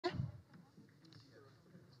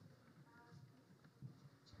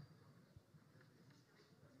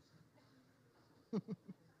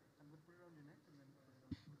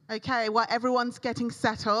Okay, while everyone's getting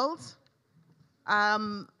settled, just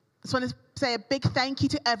want to say a big thank you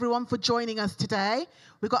to everyone for joining us today.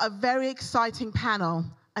 We've got a very exciting panel.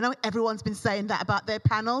 I know everyone's been saying that about their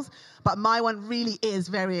panels, but my one really is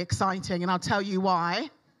very exciting, and I'll tell you why.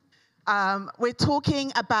 We're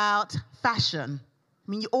talking about fashion.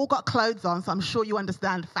 I mean, you all got clothes on, so I'm sure you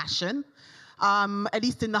understand fashion, at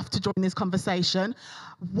least enough to join this conversation.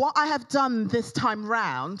 What I have done this time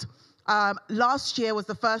round, last year was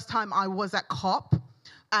the first time I was at COP,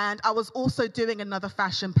 and I was also doing another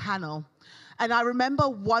fashion panel. And I remember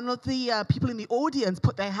one of the people in the audience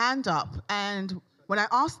put their hand up, and when I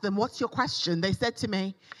asked them, what's your question? They said to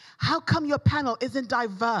me, how come your panel isn't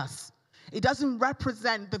diverse? It doesn't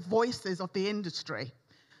represent the voices of the industry.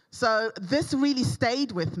 So this really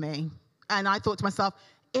stayed with me. And I thought to myself,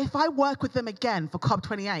 if I work with them again for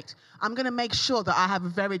COP28, I'm going to make sure that I have a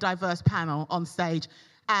very diverse panel on stage.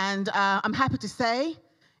 And I'm happy to say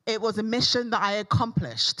it was a mission that I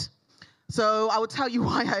accomplished. So I will tell you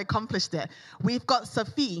why I accomplished it. We've got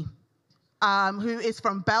Sophie, who is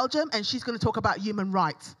from Belgium, and she's going to talk about human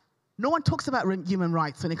rights. No one talks about human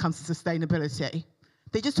rights when it comes to sustainability.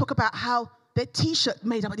 They just talk about how their T-shirt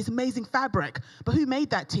made up of this amazing fabric, but who made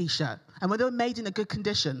that T-shirt? And whether they were made in the good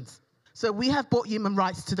conditions. So we have brought human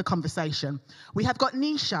rights to the conversation. We have got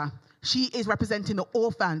Nisha. She is representing the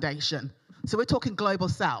All Foundation. So we're talking Global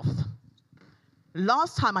South.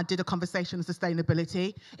 Last time I did a conversation on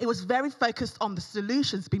sustainability, it was very focused on the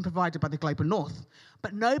solutions being provided by the Global North.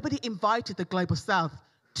 But nobody invited the Global South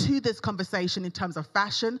to this conversation in terms of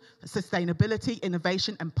fashion, sustainability,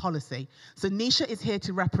 innovation, and policy. So Nisha is here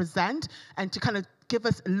to represent and to kind of give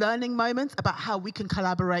us learning moments about how we can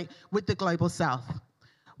collaborate with the Global South.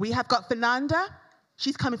 We have got Fernanda.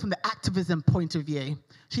 She's coming from the activism point of view.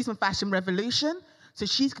 She's from Fashion Revolution, so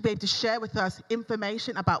she's going to be able to share with us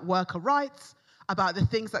information about worker rights, about the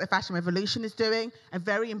things that the Fashion Revolution is doing, a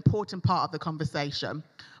very important part of the conversation.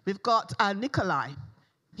 We've got Nikolai.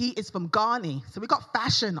 He is from Ghana, so we've got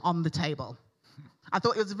fashion on the table. I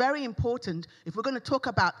thought it was very important, if we're going to talk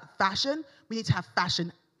about fashion, we need to have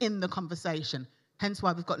fashion in the conversation. Hence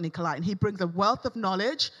why we've got Nikolai, and he brings a wealth of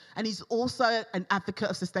knowledge, and he's also an advocate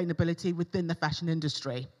of sustainability within the fashion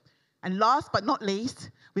industry. And last but not least,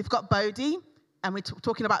 we've got Bodhi, and we're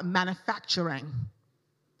talking about manufacturing.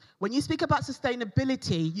 When you speak about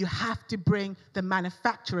sustainability, you have to bring the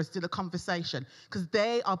manufacturers to the conversation, because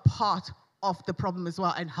they are part of the problem as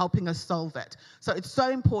well and helping us solve it. So it's so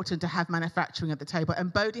important to have manufacturing at the table,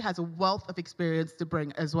 and Bodhi has a wealth of experience to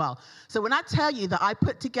bring as well. So when I tell you that I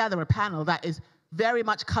put together a panel that is very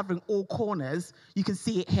much covering all corners, you can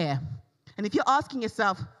see it here. And if you're asking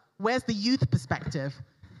yourself, where's the youth perspective?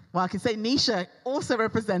 Well, I can say Nisha also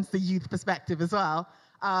represents the youth perspective as well,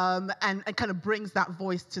 and kind of brings that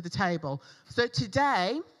voice to the table. So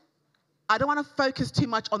today, I don't want to focus too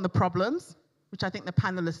much on the problems, which I think the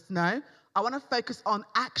panelists know. I want to focus on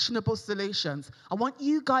actionable solutions. I want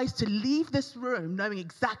you guys to leave this room knowing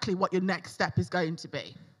exactly what your next step is going to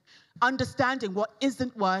be, understanding what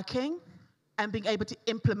isn't working, and being able to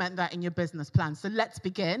implement that in your business plan. So let's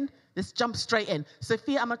begin. Let's jump straight in.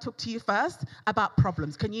 Sophia, I'm going to talk to you first about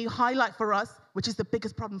problems. Can you highlight for us which is the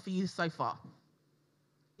biggest problem for you so far?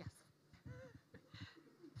 Yes.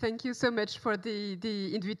 Thank you so much for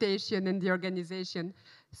the invitation and the organization.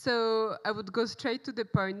 So I would go straight to the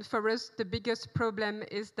point. For us, the biggest problem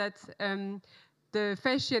is that the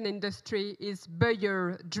fashion industry is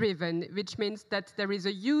buyer-driven, which means that there is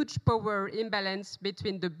a huge power imbalance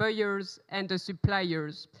between the buyers and the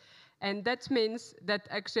suppliers. And that means that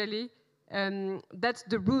actually that's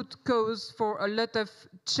the root cause for a lot of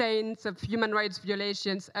chains of human rights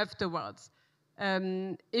violations afterwards.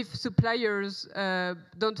 If suppliers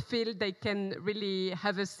don't feel they can really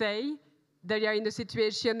have a say, they are in a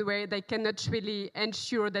situation where they cannot really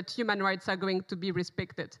ensure that human rights are going to be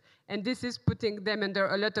respected. And this is putting them under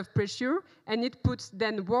a lot of pressure, and it puts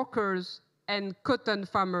then workers and cotton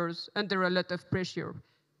farmers under a lot of pressure.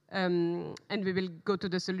 And we will go to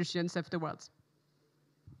the solutions afterwards.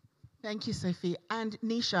 Thank you, Sophie. And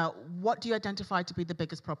Nisha, what do you identify to be the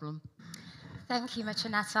biggest problem? Thank you,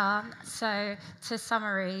 Michanetta. So, to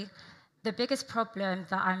summary, the biggest problem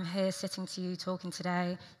that I'm here sitting to you talking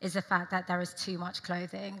today is the fact that there is too much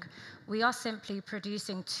clothing. We are simply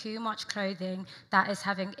producing too much clothing that is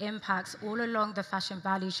having impacts all along the fashion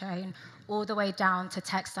value chain, all the way down to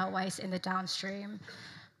textile waste in the downstream.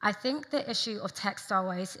 I think the issue of textile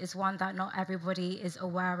waste is one that not everybody is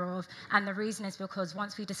aware of, and the reason is because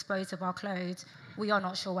once we dispose of our clothes, we are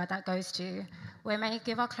not sure where that goes to. We may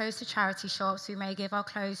give our clothes to charity shops, we may give our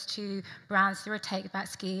clothes to brands through a take-back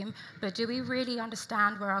scheme, but do we really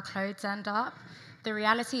understand where our clothes end up? The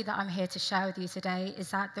reality that I'm here to share with you today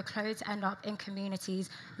is that the clothes end up in communities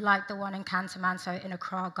like the one in Kantamanto in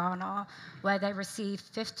Accra, Ghana, where they receive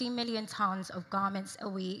 50 million tons of garments a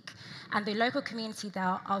week, and the local community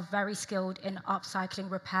there are very skilled in upcycling,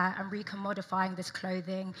 repair, and recommodifying this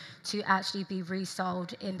clothing to actually be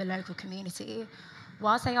resold in the local community.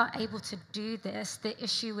 Whilst they are able to do this, the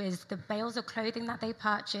issue is the bales of clothing that they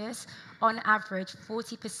purchase, on average,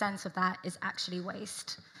 40% of that is actually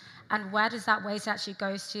waste. And where does that waste actually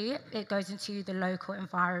go to? It goes into the local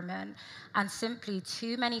environment. And simply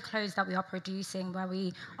too many clothes that we are producing where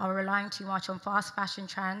we are relying too much on fast fashion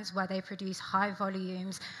trends, where they produce high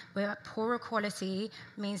volumes, but poorer quality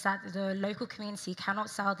means that the local community cannot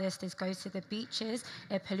sell this. This goes to the beaches,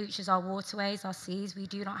 it pollutes our waterways, our seas. We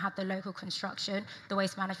do not have the local construction, the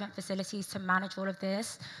waste management facilities to manage all of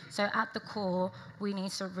this. So at the core, we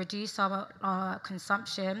need to reduce our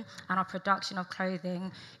consumption and our production of clothing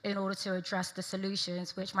in order to address the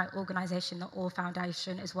solutions which my organization, the All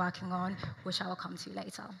Foundation, is working on, which I will come to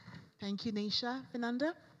later. Thank you, Nisha.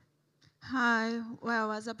 Fernanda? Hi.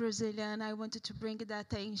 Well, as a Brazilian, I wanted to bring the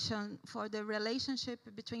attention for the relationship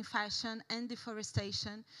between fashion and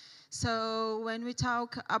deforestation. So when we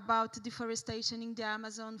talk about deforestation in the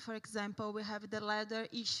Amazon, for example, we have the leather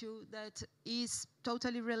issue that is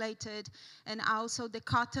totally related, and also the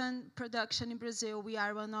cotton production in Brazil. We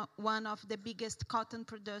are one of the biggest cotton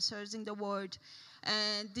producers in the world,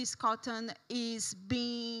 and this cotton is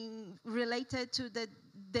being related to the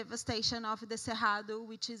devastation of the Cerrado,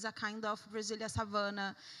 which is a kind of Brazilian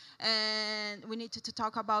savanna. And we need to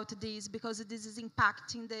talk about this because this is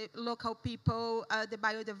impacting the local people, the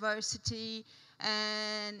biodiversity,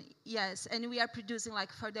 and yes, and we are producing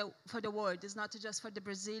like for the world. It's not just for the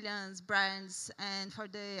Brazilians brands and for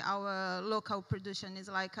our local production. It's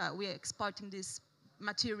like we are exporting this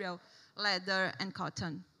material, leather and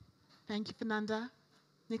cotton. Thank you, Fernanda.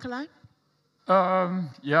 Nikolai?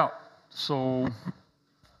 Yeah, so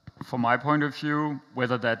from my point of view,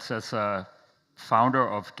 whether that's as a founder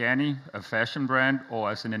of Gani, a fashion brand,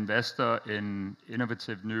 or as an investor in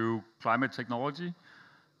innovative new climate technology,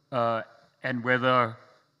 and whether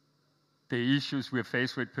the issues we're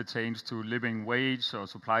faced with pertains to living wage or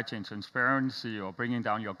supply chain transparency or bringing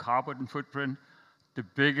down your carbon footprint, the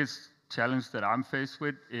biggest challenge that I'm faced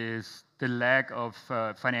with is the lack of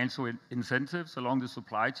financial incentives along the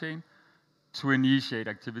supply chain to initiate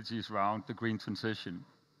activities around the green transition.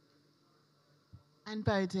 And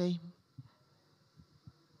Bodhi?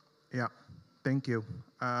 Yeah, thank you.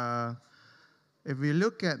 If we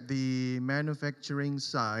look at the manufacturing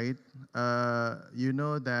side, you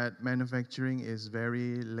know that manufacturing is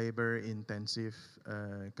very labor-intensive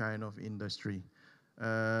kind of industry.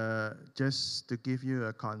 Just to give you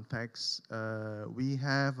a context, we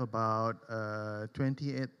have about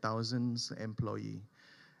 28,000 employees.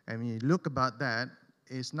 And when you look about that,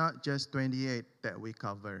 it's not just 28 that we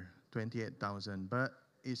cover, 28,000, but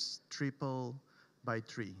it's triple by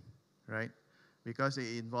 3, right? Because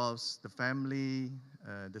it involves the family,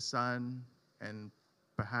 the son, and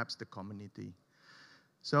perhaps the community.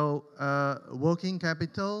 So working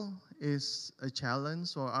capital is a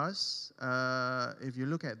challenge for us. If you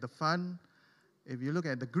look at the fund, if you look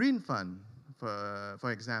at the green fund,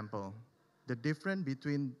 for example, the difference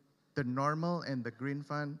between the normal and the green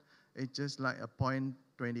fund is just like a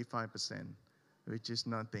 0.25%, which is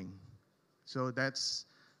nothing. So that's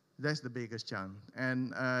the biggest challenge.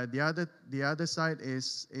 And the other side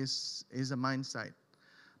is a mindset.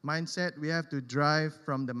 Mindset, we have to drive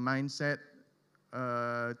from the mindset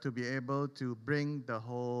to be able to bring the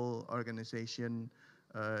whole organization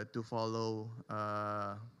to follow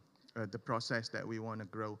the process that we want to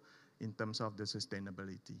grow in terms of the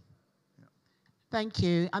sustainability. Yeah. Thank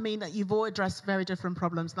you. I mean, you've all addressed very different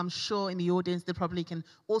problems, and I'm sure in the audience they probably can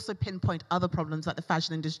also pinpoint other problems that the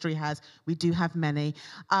fashion industry has. We do have many.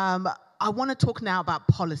 I want to talk now about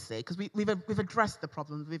policy, because we've addressed the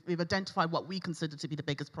problems. We've identified what we consider to be the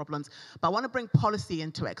biggest problems. But I want to bring policy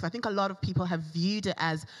into it, because I think a lot of people have viewed it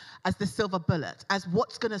as the silver bullet, as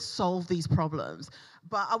what's going to solve these problems.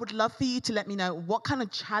 But I would love for you to let me know what kind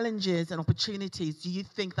of challenges and opportunities do you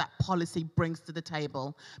think that policy brings to the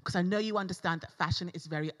table? Because I know you understand that fashion is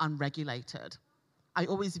very unregulated. I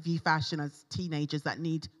always view fashion as teenagers that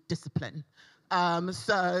need discipline.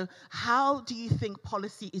 So how do you think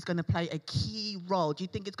policy is going to play a key role? Do you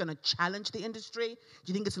think it's going to challenge the industry? Do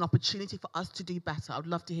you think it's an opportunity for us to do better? I would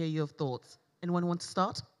love to hear your thoughts. Anyone want to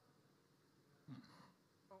start?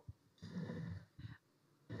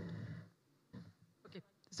 Okay,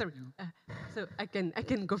 sorry. So I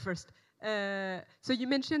can go first. So you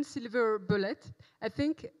mentioned silver bullet. I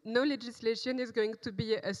think no legislation is going to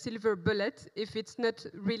be a silver bullet if it's not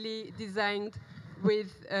really designed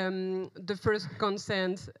with the first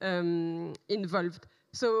consent involved.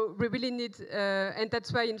 So we really need, and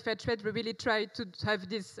that's why in fair trade we really try to have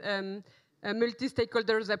this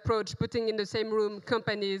multi-stakeholders approach, putting in the same room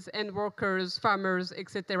companies and workers, farmers,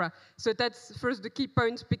 etc. So that's first the key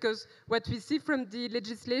point, because what we see from the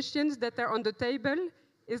legislations that are on the table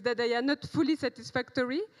is that they are not fully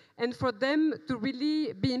satisfactory, and for them to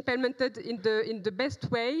really be implemented in the best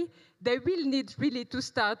way, they will need really to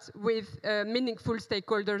start with meaningful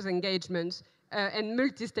stakeholders engagement and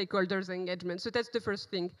multi-stakeholders engagement. So that's the first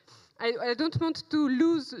thing. I don't want to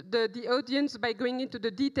lose the audience by going into the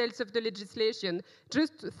details of the legislation.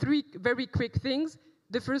 Just 3 very quick things.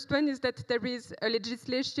 The first one is that there is a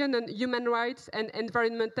legislation on human rights and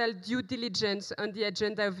environmental due diligence on the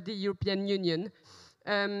agenda of the European Union.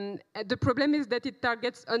 The problem is that it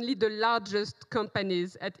targets only the largest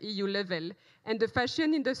companies at EU level. And the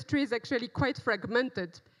fashion industry is actually quite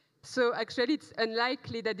fragmented. So actually, it's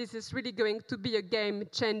unlikely that this is really going to be a game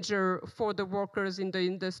changer for the workers in the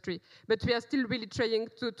industry. But we are still really trying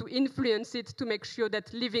to influence it to make sure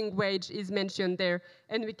that living wage is mentioned there.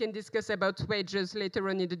 And we can discuss about wages later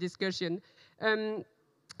on in the discussion. And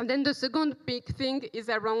then the second big thing is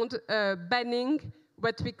around banning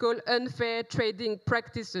what we call unfair trading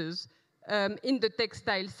practices in the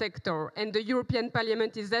textile sector, and the European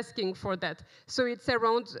Parliament is asking for that. So it's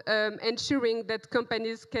around ensuring that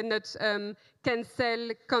companies cannot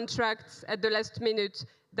cancel contracts at the last minute,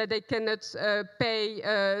 that they cannot pay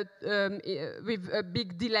with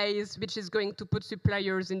big delays, which is going to put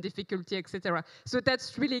suppliers in difficulty, etc. So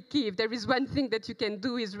that's really key. If there is one thing that you can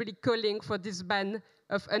do, is really calling for this ban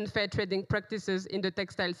of unfair trading practices in the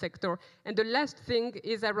textile sector. And the last thing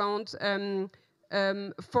is around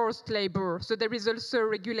forced labor. So there is also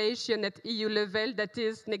regulation at EU level that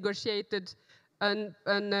is negotiated on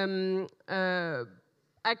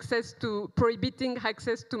prohibiting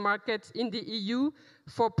access to markets in the EU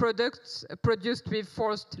for products produced with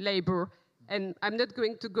forced labor. And I'm not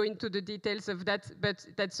going to go into the details of that, but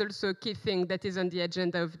that's also a key thing that is on the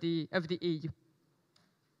agenda of the EU.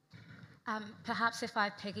 Perhaps if I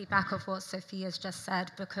piggyback off what Sophia's just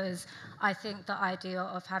said, because I think the idea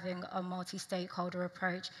of having a multi-stakeholder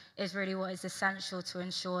approach is really what is essential to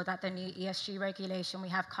ensure that the new ESG regulation we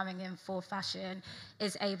have coming in for fashion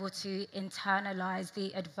is able to internalize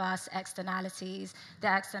the adverse externalities,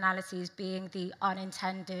 the externalities being the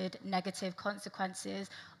unintended negative consequences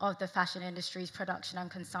of the fashion industry's production and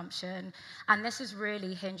consumption. And this is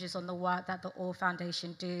really hinges on the work that the All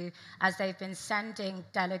Foundation do, as they've been sending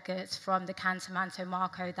delegates from the Cantamanto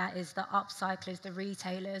Marco, that is the upcyclers, the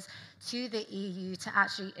retailers, to the EU to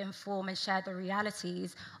actually inform and share the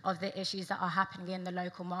realities of the issues that are happening in the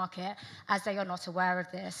local market, as they are not aware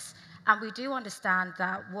of this. And we do understand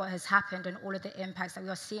that what has happened and all of the impacts that we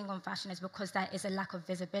are seeing on fashion is because there is a lack of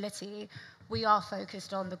visibility. We are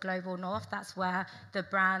focused on the global north. That's where the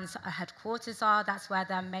brands' headquarters are. That's where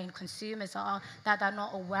their main consumers are, that they're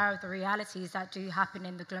not aware of the realities that do happen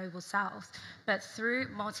in the global south. But through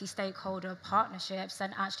multi-stakeholder partnerships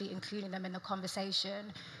and actually including them in the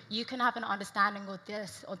conversation, you can have an understanding of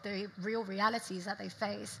this, of the real realities that they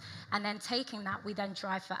face. And then taking that, we then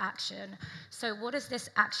drive for action. So what does this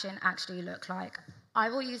action actually look like? I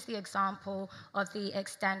will use the example of the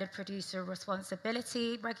extended producer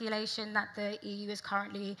responsibility regulation that the EU is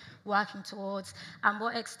currently working towards. And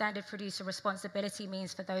what extended producer responsibility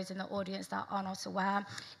means, for those in the audience that are not aware,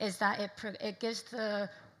 is that it gives the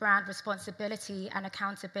brand responsibility and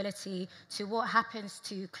accountability to what happens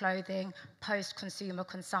to clothing post-consumer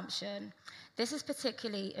consumption. This is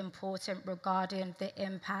particularly important regarding the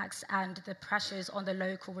impacts and the pressures on the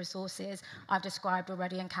local resources I've described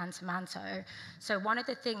already in Cantamanto. So one of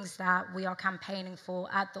the things that we are campaigning for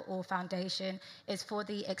at the All Foundation is for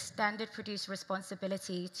the extended producer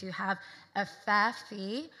responsibility to have a fair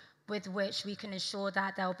fee with which we can ensure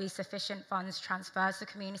that there will be sufficient funds transferred to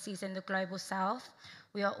communities in the global south.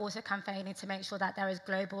 We are also campaigning to make sure that there is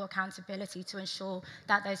global accountability to ensure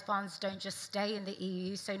that those funds don't just stay in the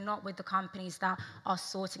EU, so not with the companies that are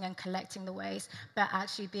sorting and collecting the waste, but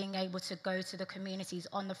actually being able to go to the communities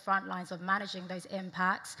on the front lines of managing those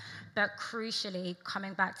impacts. But crucially,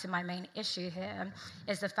 coming back to my main issue here,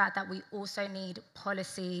 is the fact that we also need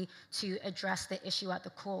policy to address the issue at the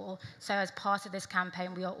core. So as part of this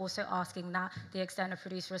campaign, we are also asking that the extended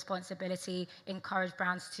producer responsibility encourage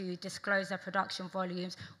brands to disclose their production volume,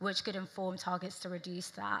 which could inform targets to reduce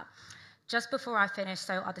that. Just before I finish,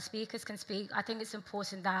 so other speakers can speak, I think it's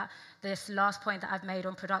important that this last point that I've made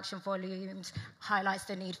on production volumes highlights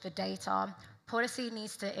the need for data. Policy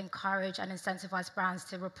needs to encourage and incentivize brands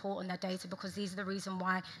to report on their data, because these are the reason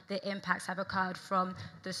why the impacts have occurred, from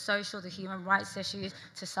the social, the human rights issues,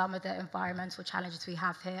 to some of the environmental challenges we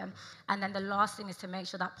have here. And then the last thing is to make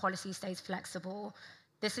sure that policy stays flexible.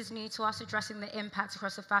 This is new to us, addressing the impact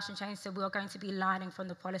across the fashion chain, so we are going to be learning from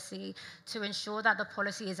the policy. To ensure that the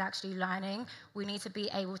policy is actually learning, we need to be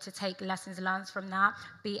able to take lessons learned from that,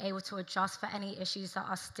 be able to adjust for any issues that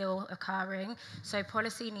are still occurring. So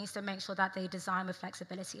policy needs to make sure that they design with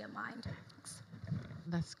flexibility in mind. Thanks.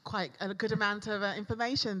 That's quite a good amount of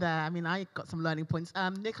information there. I mean, I got some learning points.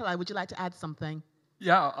 Nikolai, would you like to add something?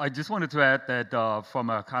 Yeah, I just wanted to add that from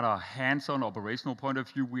a kind of hands-on operational point of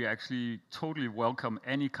view, we actually totally welcome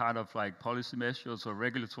any kind of like policy measures or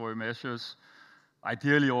regulatory measures,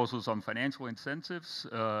 ideally also some financial incentives,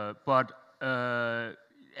 but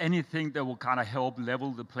anything that will kind of help level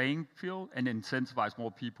the playing field and incentivize more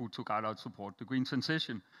people to kind of support the green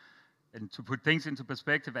transition. And to put things into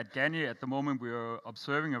perspective, at Ghani at the moment we are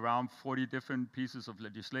observing around 40 different pieces of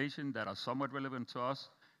legislation that are somewhat relevant to us.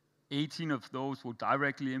 18 of those will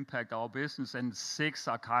directly impact our business, and 6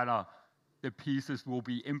 are kind of the pieces we'll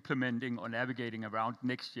be implementing or navigating around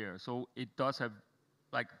next year. So it does have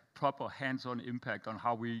like proper hands-on impact on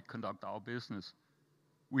how we conduct our business.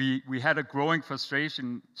 We had a growing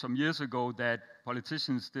frustration some years ago that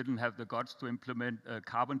politicians didn't have the guts to implement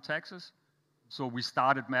carbon taxes. So we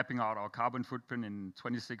started mapping out our carbon footprint in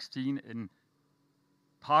 2016, and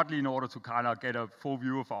partly in order to kind of get a full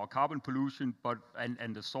view of our carbon pollution,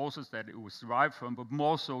 and the sources that it was derived from, but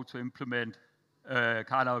more so to implement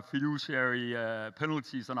kind of fiduciary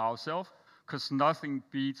penalties on ourselves, because nothing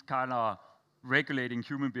beats kind of regulating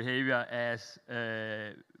human behavior as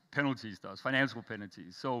penalties does, financial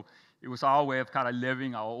penalties. So it was our way of kind of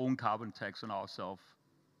levying our own carbon tax on ourselves.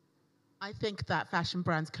 I think that fashion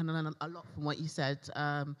brands can learn a lot from what you said.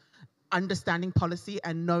 Understanding policy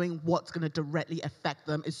and knowing what's going to directly affect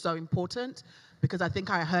them is so important, because I think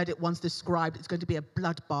I heard it once described, it's going to be a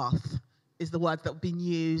bloodbath, is the word that's been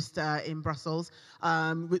used in Brussels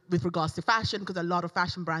with regards to fashion, because a lot of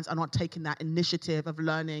fashion brands are not taking that initiative of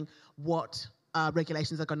learning what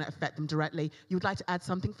regulations are going to affect them directly. You would like to add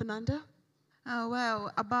something, Fernanda?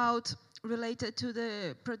 Well, about related to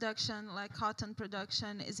the production, like cotton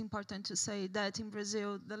production, it's important to say that in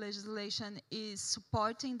Brazil, the legislation is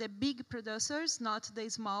supporting the big producers, not the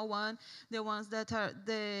small one, the ones that are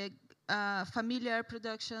the familiar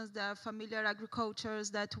productions, the familiar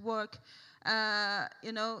agricultures that work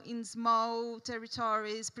in small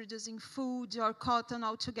territories, producing food or cotton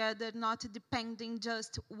altogether, not depending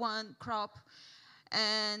just one crop.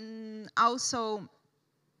 And also,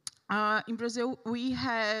 in Brazil, we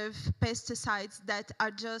have pesticides that are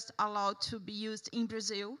just allowed to be used in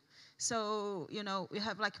Brazil. So, we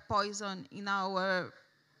have like poison in our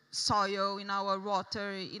soil, in our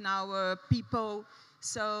water, in our people.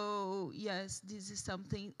 So, yes, this is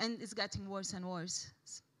something, and it's getting worse and worse.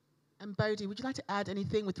 And Bodhi, would you like to add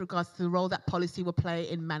anything with regards to the role that policy will play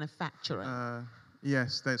in manufacturing?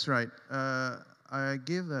 Yes, that's right. I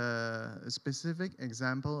give a specific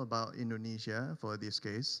example about Indonesia for this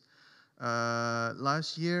case.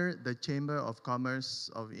 Last year, the Chamber of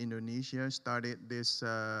Commerce of Indonesia started this,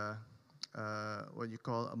 what you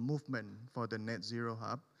call a movement for the Net Zero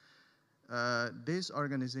Hub. This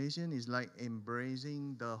organization is like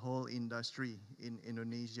embracing the whole industry in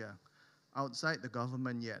Indonesia, outside the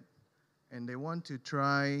government yet. And they want to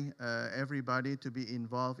try everybody to be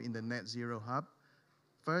involved in the Net Zero Hub.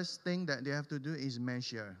 First thing that they have to do is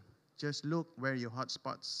measure. Just look where your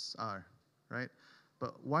hotspots are, right?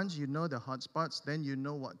 But once you know the hotspots, then you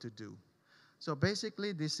know what to do. So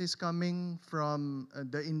basically, this is coming from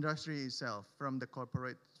the industry itself, from the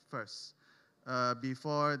corporate first,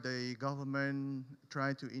 before the government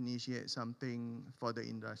try to initiate something for the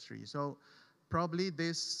industry. So probably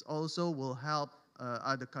this also will help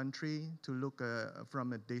other country to look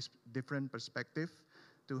from a different perspective,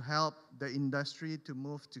 to help the industry to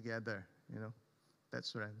move together.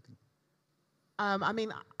 That's what I think.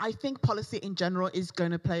 I think policy in general is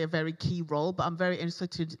going to play a very key role, but I'm very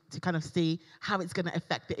interested to kind of see how it's going to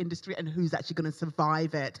affect the industry and who's actually going to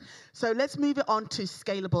survive it. So let's move it on to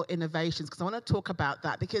scalable innovations, because I want to talk about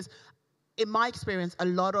that, because in my experience, a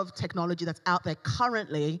lot of technology that's out there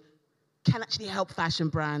currently can actually help fashion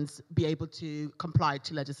brands be able to comply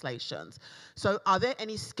to legislations. So are there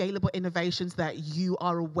any scalable innovations that you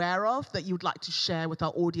are aware of that you would like to share with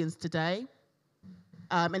our audience today?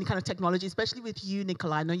 any kind of technology, especially with you,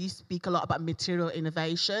 Nicola. I know you speak a lot about material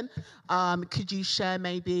innovation. Could you share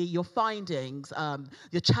maybe your findings,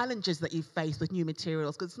 your challenges that you face with new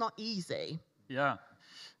materials? Because it's not easy. Yeah.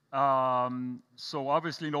 So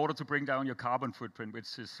obviously, in order to bring down your carbon footprint,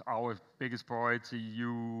 which is our biggest priority,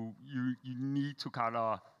 you need to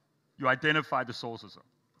you identify the sources.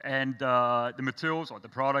 And the materials or the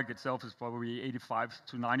product itself is probably 85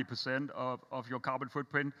 to 90% of your carbon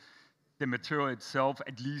footprint. The material itself,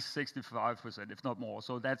 at least 65%, if not more.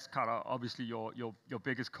 So that's obviously your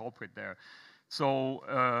biggest culprit there.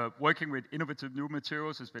 So working with innovative new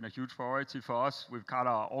materials has been a huge priority for us. We've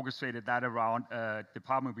orchestrated that around a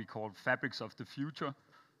department we call Fabrics of the Future,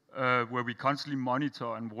 where we constantly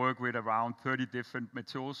monitor and work with around 30 different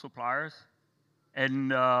material suppliers.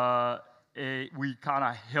 And we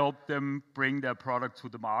help them bring their product to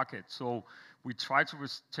the market. So we try to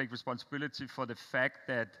take responsibility for the fact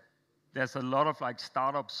that there's a lot of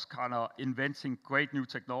startups inventing great new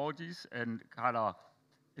technologies and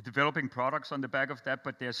developing products on the back of that,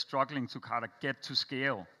 but they're struggling to get to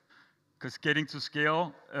scale. Because getting to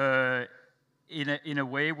scale in a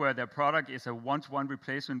way where their product is a one-to-one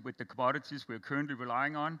replacement with the commodities we're currently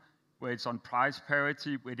relying on, where it's on price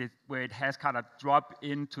parity, where it has dropped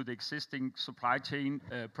into the existing supply chain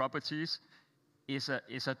properties, is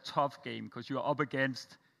a tough game, because you're up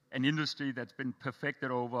against an industry that's been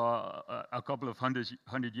perfected over a couple of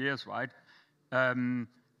hundred years, right?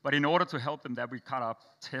 But in order to help them, that we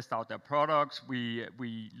test out their products, we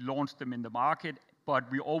launch them in the market, but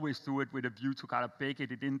we always do it with a view to bake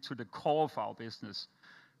it into the core of our business,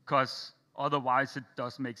 because otherwise it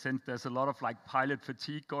doesn't make sense. There's a lot of pilot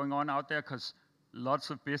fatigue going on out there, because lots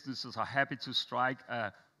of businesses are happy to strike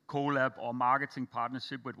a collab or marketing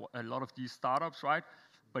partnership with a lot of these startups, right?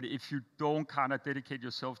 But if you don't dedicate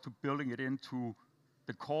yourself to building it into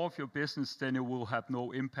the core of your business, then it will have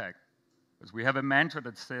no impact. Because we have a mantra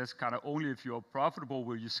that says only if you're profitable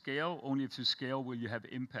will you scale, only if you scale will you have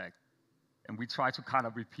impact. And we try to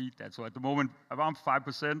repeat that. So at the moment, around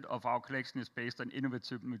 5% of our collection is based on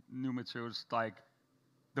innovative new materials, like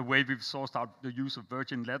the way we've sourced out the use of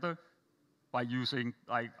virgin leather by using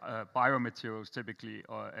biomaterials typically,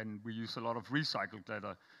 and we use a lot of recycled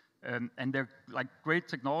leather. And there are great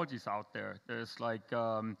technologies out there. There's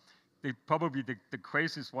probably the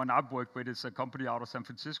craziest one I've worked with is a company out of San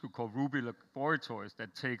Francisco called Ruby Laboratories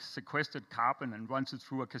that takes sequestered carbon and runs it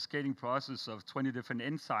through a cascading process of 20 different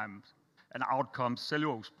enzymes, and out comes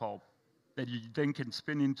cellulose pulp that you then can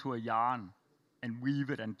spin into a yarn and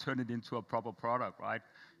weave it and turn it into a proper product, right?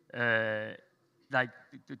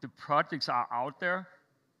 The projects are out there,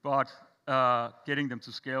 but getting them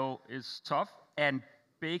to scale is tough, and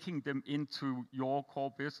baking them into your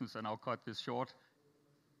core business, and I'll cut this short,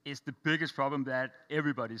 is the biggest problem that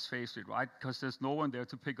everybody's faced with, right? Because there's no one there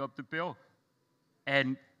to pick up the bill.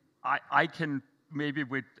 And I can maybe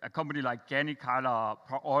with a company like Ganni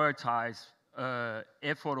prioritize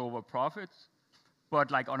effort over profits,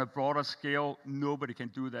 but on a broader scale, nobody can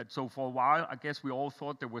do that. So for a while, I guess we all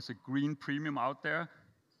thought there was a green premium out there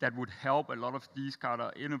that would help a lot of these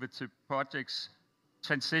innovative projects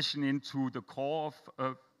transition into the core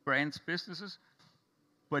of brands' businesses.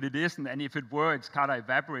 But it isn't, and if it were, it's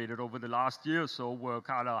evaporated over the last year or so, where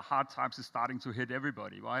hard times is starting to hit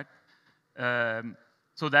everybody, right?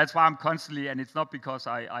 So that's why I'm constantly, and it's not because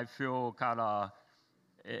I feel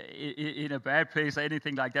in a bad place or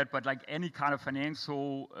anything like that, but any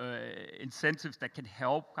financial incentives that can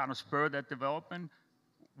help spur that development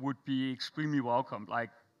would be extremely welcome. Like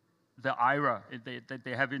the IRA that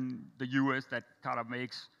they have in the US that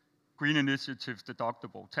makes green initiatives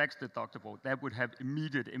deductible, tax deductible, that would have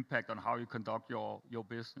immediate impact on how you conduct your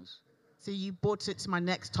business. So you brought it to my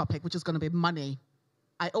next topic, which is going to be money.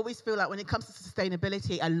 I always feel like when it comes to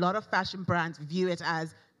sustainability, a lot of fashion brands view it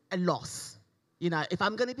as a loss. If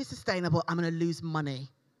I'm going to be sustainable, I'm going to lose money.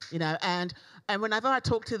 And whenever I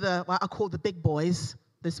talk to what I call the big boys,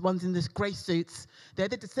 this ones in this grey suits, they're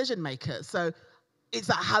the decision makers. So it's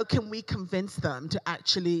how can we convince them to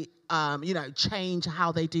actually, change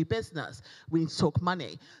how they do business? We need to talk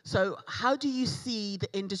money. So how do you see the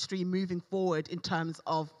industry moving forward in terms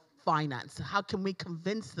of finance? How can we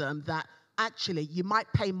convince them that actually you might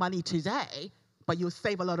pay money today, but you'll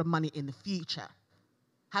save a lot of money in the future?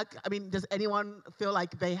 Does anyone feel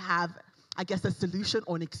like they have, a solution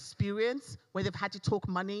or an experience where they've had to talk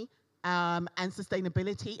money and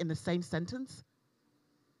sustainability in the same sentence?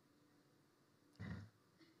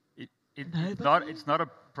 It's not a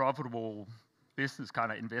profitable business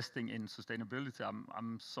investing in sustainability.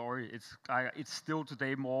 I'm sorry. It's still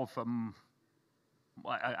today more from,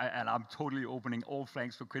 and I'm totally opening all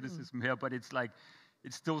flanks for criticism here, but it's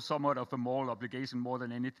it's still somewhat of a moral obligation more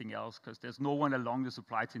than anything else, because there's no one along the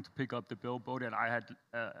supply chain to pick up the bill. Bodhi and I had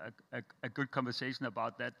a good conversation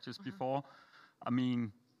about that just before. I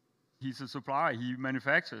mean, he's a supplier, he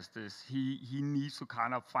manufactures this. He needs to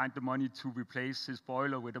kind of find the money to replace his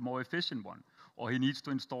boiler with a more efficient one, or he needs to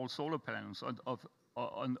install solar panels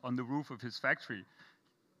on the roof of his factory.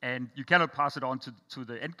 And you cannot pass it on to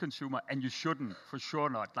the end consumer, and you shouldn't, for sure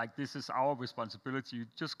not. Like, this is our responsibility. You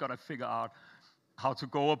just got to figure out how to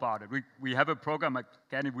go about it. We have a program,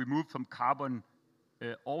 again, we moved from carbon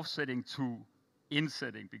offsetting to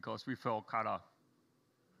insetting, because we felt kind of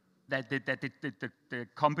that the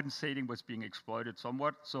compensating was being exploited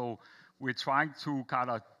somewhat. So we're trying to kind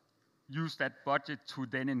of use that budget to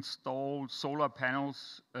then install solar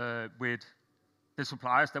panels with the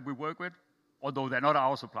suppliers that we work with, although they're not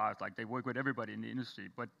our suppliers, like they work with everybody in the industry,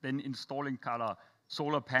 but then installing kind of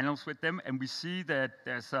solar panels with them. And we see that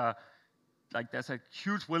there's a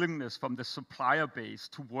huge willingness from the supplier base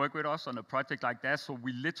to work with us on a project like that. So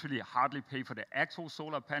we literally hardly pay for the actual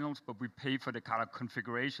solar panels, but we pay for the kind of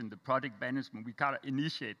configuration, the project management. We kind of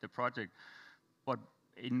initiate the project. But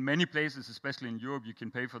in many places, especially in Europe, you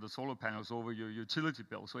can pay for the solar panels over your utility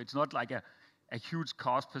bill. So it's not like a huge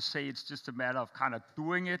cost per se. It's just a matter of kind of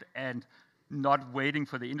doing it and not waiting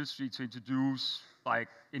for the industry to introduce like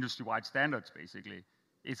industry-wide standards, basically.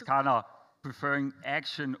 It's kind of preferring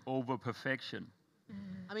action over perfection.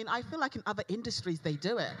 I mean, I feel like in other industries they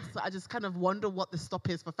do it. So I just kind of wonder what the stop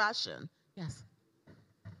is for fashion. Yes.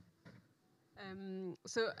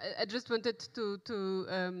 So I just wanted to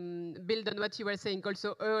build on what you were saying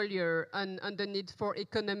also earlier on the need for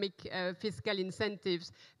economic fiscal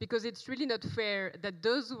incentives, because it's really not fair that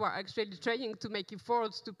those who are actually trying to make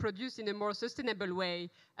efforts to produce in a more sustainable way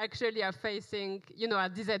actually are facing, are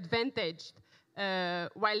disadvantaged.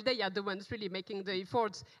 While they are the ones really making the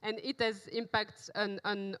efforts. And it has impacts on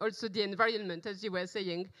also the environment, as you were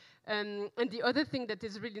saying. And the other thing that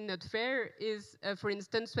is really not fair is, for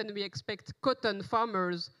instance, when we expect cotton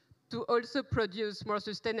farmers to also produce more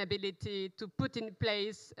sustainability, to put in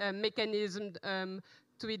place mechanisms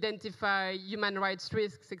to identify human rights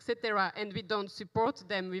risks, etc., and we don't support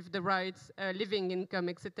them with the right living income,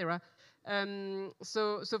 etc.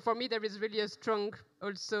 So for me, there is really a strong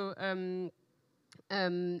also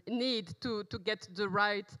need to get the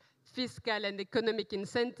right fiscal and economic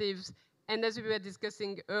incentives. And as we were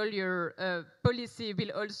discussing earlier, policy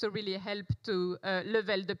will also really help to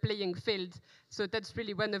level the playing field. So that's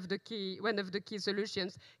really one of the key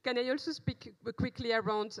solutions. Can I also speak quickly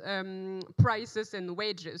around prices and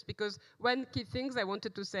wages? Because one key thing I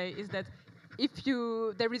wanted to say is that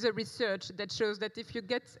there is a research that shows that if you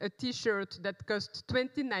get a T-shirt that costs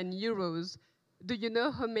 29 euros, do you know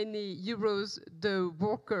how many euros the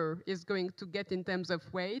worker is going to get in terms of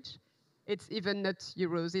wage? It's even not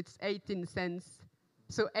euros, it's 18 cents.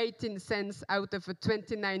 So 18 cents out of a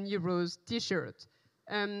 29 euros T-shirt.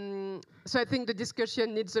 So I think the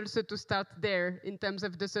discussion needs also to start there in terms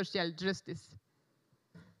of the social justice.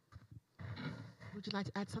 Would you like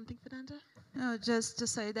to add something, Fernanda? No, just to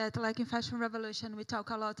say that, like in Fashion Revolution, we talk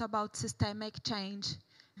a lot about systemic change.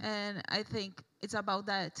 And I think it's about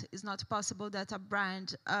that. It's not possible that a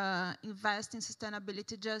brand invest in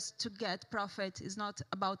sustainability just to get profit. It's not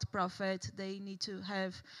about profit. They need to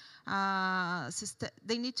have,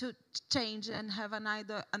 they need to change and have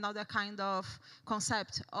another kind of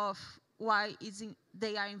concept of why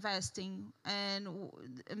they are investing and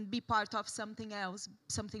be part of something else,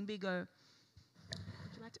 something bigger.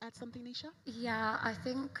 Like to add something, Nisha? Yeah, I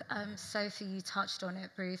think, Sophie, you touched on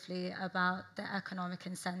it briefly about the economic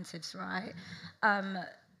incentives, right? And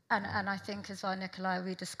I think as well, Nikolai,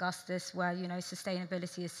 we discussed this where,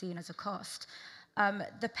 sustainability is seen as a cost.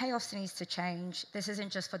 The payoffs needs to change. This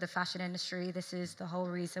isn't just for the fashion industry. This is the whole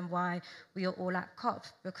reason why we are all at COP,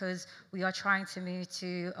 because we are trying to move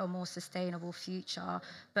to a more sustainable future.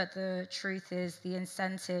 But the truth is the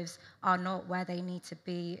incentives are not where they need to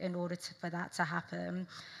be in order for that to happen.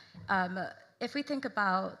 If we think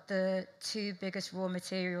about the two biggest raw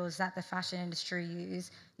materials that the fashion industry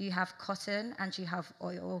use, you have cotton and you have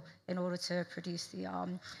oil in order to produce the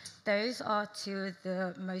yarn. Those are two of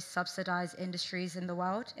the most subsidized industries in the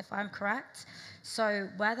world, if I'm correct. So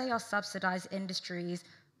where they are subsidized industries,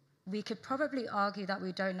 we could probably argue that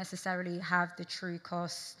we don't necessarily have the true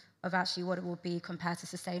costs of actually what it will be compared to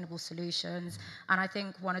sustainable solutions. And I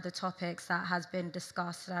think one of the topics that has been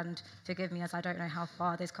discussed, and forgive me as I don't know how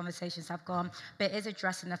far these conversations have gone, but is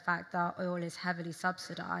addressing the fact that oil is heavily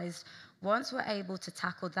subsidized. Once we're able to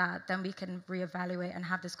tackle that, then we can reevaluate and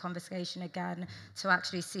have this conversation again to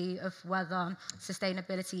actually see if whether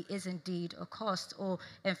sustainability is indeed a cost, or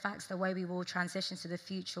in fact the way we will transition to the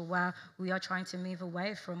future where we are trying to move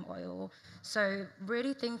away from oil. So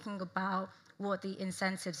really thinking about what the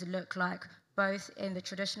incentives look like, both in the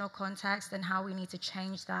traditional context and how we need to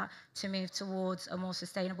change that to move towards a more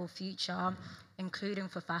sustainable future, including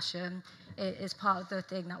for fashion, it is part of the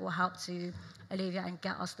thing that will help to alleviate and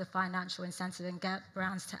get us the financial incentive and get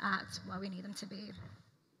brands to act where we need them to be.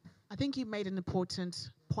 I think you made an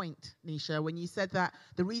important point, Nisha, when you said that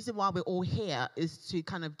the reason why we're all here is to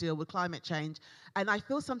kind of deal with climate change. And I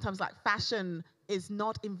feel sometimes like fashion is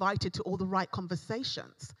not invited to all the right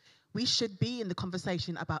conversations. We should be in the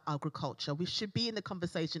conversation about agriculture. We should be in the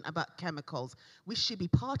conversation about chemicals. We should be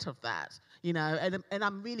part of that, you know. And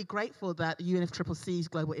I'm really grateful that UNFCCC's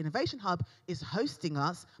Global Innovation Hub is hosting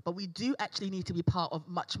us, but we do actually need to be part of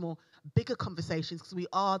much more bigger conversations because we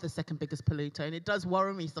are the second biggest polluter. And it does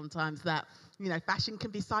worry me sometimes that, you know, fashion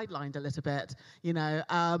can be sidelined a little bit, you know.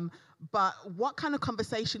 But what kind of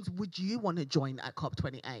conversations would you want to join at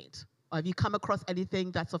COP28? Have you come across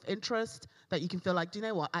anything that's of interest that you can feel like, do you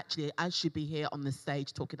know what, actually, I should be here on this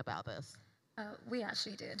stage talking about this? We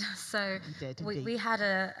actually did. So we had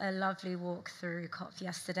a lovely walk through COP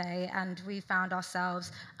yesterday, and we found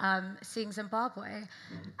ourselves seeing Zimbabwe,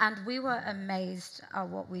 and we were amazed at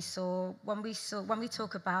what we saw when we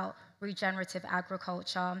talk about regenerative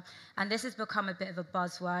agriculture. And this has become a bit of a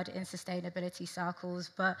buzzword in sustainability circles,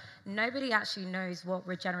 but nobody actually knows what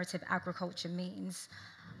regenerative agriculture means.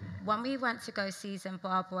 When we went to go see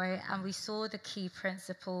Zimbabwe and we saw the key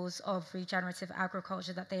principles of regenerative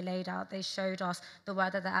agriculture that they laid out, they showed us the way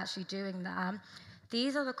that they're actually doing that.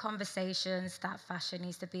 These are the conversations that fashion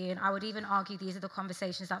needs to be in. I would even argue these are the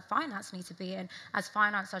conversations that finance needs to be in, as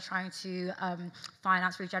finance are trying to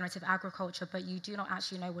finance regenerative agriculture, but you do not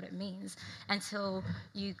actually know what it means until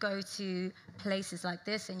you go to places like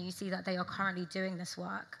this and you see that they are currently doing this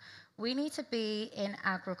work. We need to be in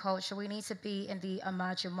agriculture. We need to be in the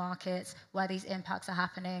emerging markets where these impacts are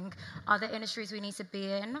happening. Other industries we need to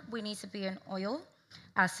be in, we need to be in oil,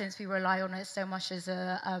 since we rely on it so much as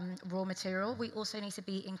a raw material. We also need to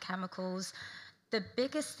be in chemicals. The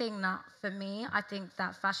biggest thing that, for me, I think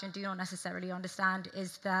that fashion do not necessarily understand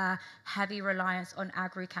is the heavy reliance on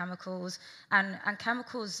agri-chemicals. And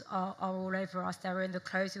chemicals are all over us. They're in the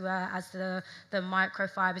clothes we wear. As the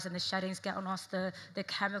microfibers and the sheddings get on us, the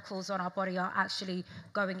chemicals on our body are actually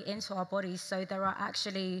going into our bodies. So there are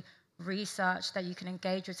actually research that you can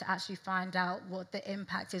engage with to actually find out what the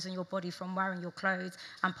impact is on your body from wearing your clothes.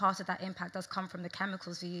 And part of that impact does come from the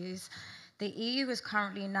chemicals we use. The EU is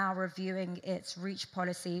currently now reviewing its REACH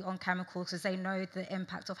policy on chemicals because they know the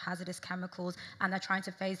impact of hazardous chemicals and they're trying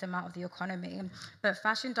to phase them out of the economy. But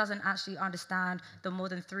fashion doesn't actually understand the more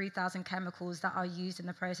than 3,000 chemicals that are used in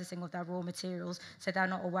the processing of their raw materials, so they're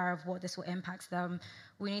not aware of what this will impact them.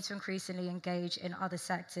 We need to increasingly engage in other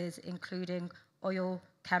sectors, including oil,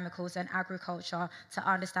 chemicals, and agriculture, to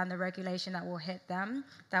understand the regulation that will hit them,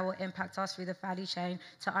 that will impact us through the value chain,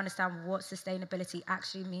 to understand what sustainability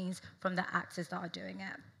actually means from the actors that are doing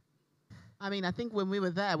it. I mean, I think when we were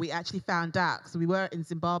there, we actually found out, so we were in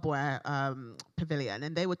Zimbabwe pavilion,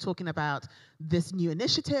 and they were talking about this new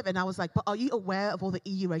initiative, and I was like, but are you aware of all the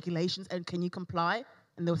EU regulations, and can you comply?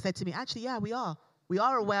 And they said to me, actually, yeah, we are. We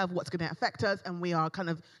are aware of what's going to affect us, and we are kind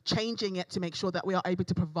of changing it to make sure that we are able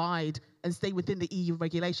to provide and stay within the EU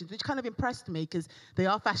regulations, which kind of impressed me because they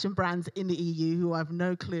are fashion brands in the EU who have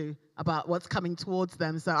no clue about what's coming towards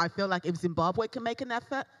them. So I feel like if Zimbabwe can make an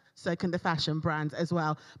effort, so can the fashion brands as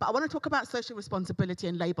well. But I want to talk about social responsibility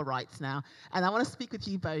and labor rights now. And I want to speak with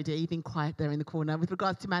you, Bodhi, you've been quiet there in the corner, with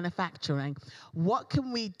regards to manufacturing. What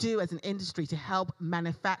can we do as an industry to help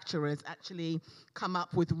manufacturers actually come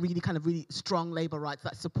up with really strong labor rights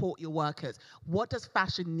that support your workers? What does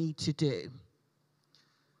fashion need to do?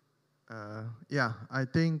 Yeah, I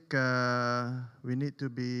think we need to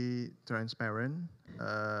be transparent.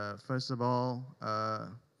 First of all,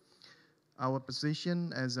 our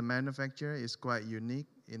position as a manufacturer is quite unique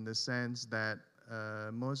in the sense that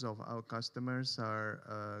most of our customers are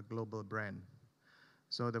a global brand.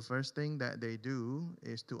 So the first thing that they do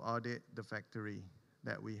is to audit the factory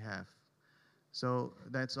that we have. So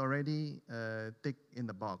that's already ticked in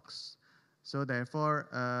the box. So therefore,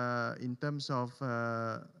 in terms of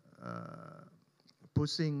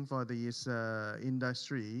pushing for this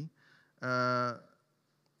industry,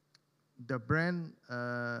 the brand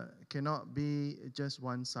cannot be just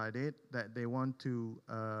one-sided, that they want to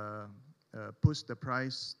push the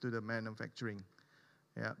price to the manufacturing.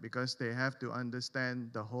 Yeah, because they have to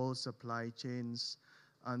understand the whole supply chains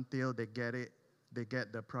until they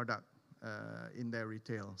get the product in their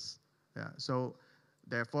retails. Yeah, so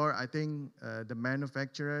therefore, I think the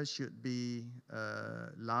manufacturer should be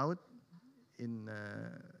loud in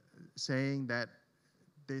saying that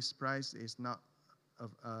this price is not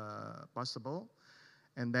possible,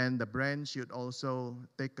 and then the brand should also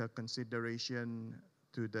take a consideration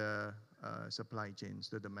to the supply chains,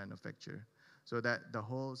 to the manufacturer, so that the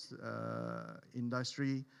whole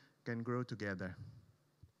industry can grow together.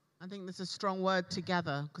 I think there's a strong word,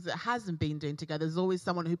 together, because it hasn't been doing together. There's always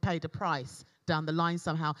someone who paid a price down the line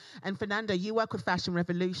somehow. And Fernando, you work with Fashion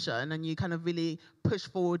Revolution and you kind of really push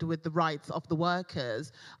forward with the rights of the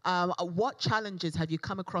workers. What challenges have you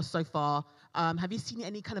come across so far? Have you seen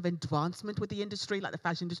any kind of advancement with the industry, like the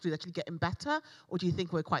fashion industry is actually getting better? Or do you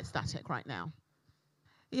think we're quite static right now?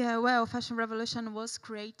 Yeah, well, Fashion Revolution was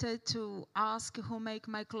created to ask who make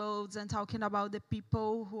my clothes and talking about the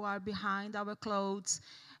people who are behind our clothes.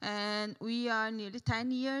 And we are nearly 10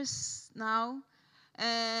 years now.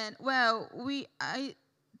 And well, I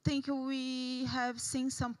think we have seen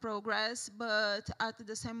some progress, but at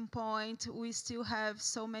the same point, we still have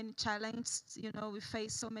so many challenges. You know, we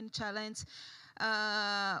face so many challenges.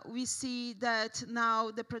 We see that now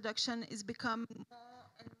the production is becoming more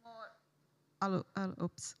and more.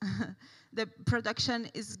 Oops. The production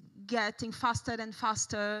is getting faster and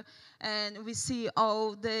faster, and we see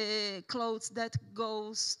all the clothes that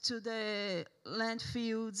goes to the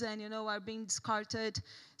landfills and, you know, are being discarded.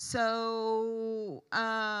 So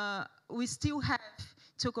we still have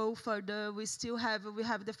to go further. We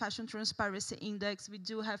have the Fashion Transparency Index. We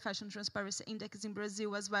do have Fashion Transparency Index in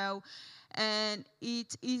Brazil as well, and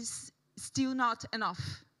it is still not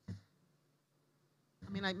enough.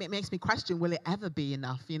 I mean, it makes me question, will it ever be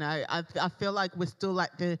enough? You know, I feel like we're still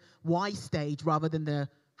like the why stage rather than the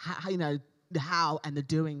how and the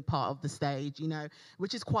doing part of the stage, you know,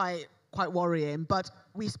 which is quite worrying. But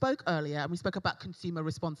we spoke earlier and we spoke about consumer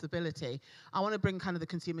responsibility. I want to bring kind of the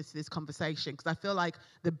consumers to this conversation because I feel like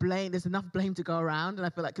there's enough blame to go around, and I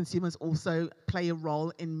feel like consumers also play a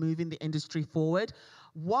role in moving the industry forward.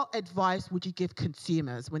 What advice would you give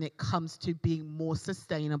consumers when it comes to being more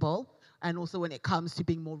sustainable and also when it comes to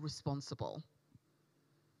being more responsible?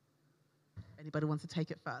 Anybody wants to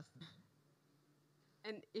take it first?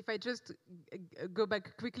 And if I just go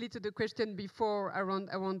back quickly to the question before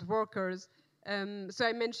around workers, so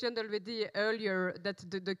I mentioned already earlier that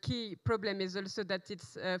the key problem is also that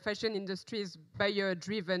its fashion industry is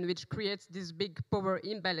buyer-driven, which creates this big power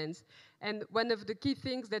imbalance. And one of the key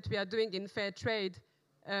things that we are doing in fair trade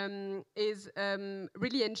is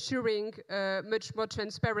really ensuring much more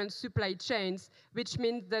transparent supply chains, which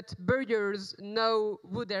means that buyers know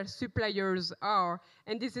who their suppliers are.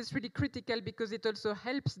 And this is really critical because it also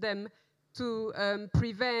helps them to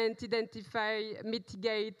prevent, identify,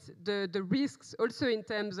 mitigate the risks, also in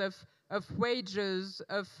terms of wages,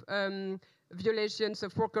 of violations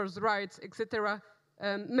of workers' rights, etc.,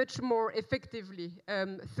 much more effectively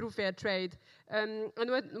through fair trade. And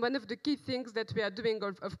one of the key things that we are doing,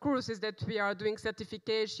 of course, is that we are doing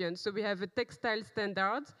certification. So we have a textile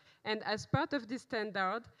standard, and as part of this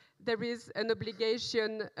standard, there is an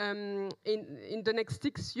obligation in the next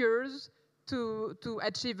 6 years to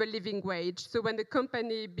achieve a living wage. So when the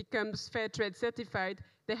company becomes fair trade certified,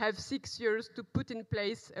 they have 6 years to put in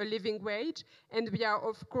place a living wage, and we are,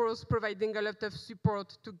 of course, providing a lot of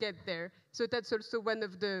support to get there. So that's also one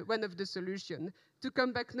of the solutions. To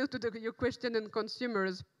come back now to your question on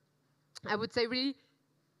consumers, I would say really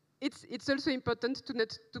it's also important to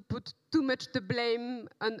not to put too much the blame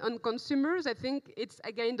on consumers. I think it's,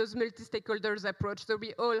 again, those multi-stakeholders approach. So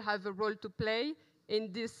we all have a role to play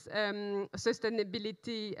in this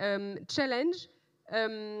sustainability challenge.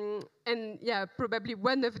 And yeah, probably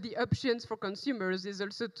one of the options for consumers is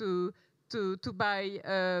also to buy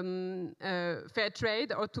fair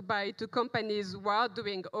trade, or to buy to companies who are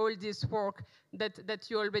doing all this work that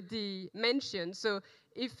you already mentioned. So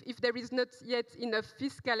if there is not yet enough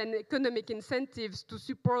fiscal and economic incentives to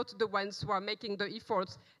support the ones who are making the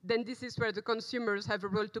efforts, then this is where the consumers have a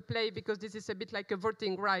role to play, because this is a bit like a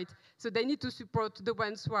voting right. So they need to support the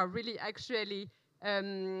ones who are really actually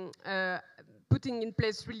putting in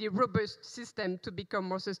place really robust system to become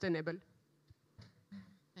more sustainable.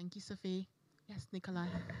 Thank you, Sophie. Yes, Nikolai.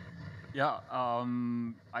 Yeah,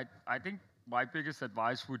 I think my biggest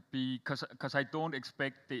advice would be, because I don't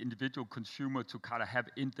expect the individual consumer to kind of have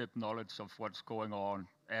in-depth knowledge of what's going on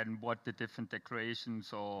and what the different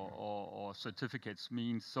declarations or certificates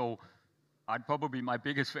mean. So my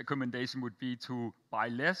biggest recommendation would be to buy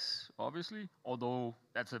less, obviously, although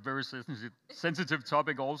that's a very sensitive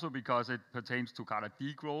topic also because it pertains to kind of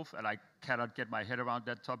degrowth, and I cannot get my head around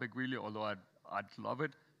that topic really, although I'd love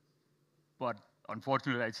it. But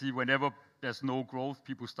unfortunately, I see whenever there's no growth,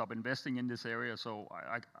 people stop investing in this area, so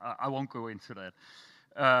I won't go into that.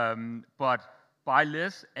 But buy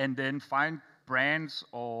less and then find brands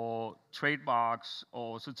or trademarks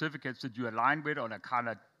or certificates that you align with on a kind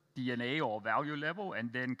of DNA or value level,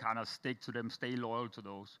 and then kind of stick to them, stay loyal to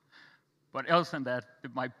those. But else than that,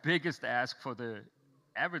 my biggest ask for the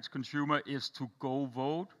average consumer is to go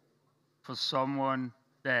vote for someone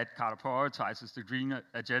that kind of prioritizes the green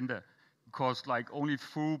agenda. Because like only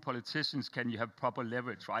through politicians can you have proper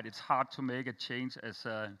leverage, right? It's hard to make a change as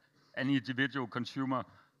an individual consumer.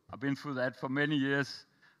 I've been through that for many years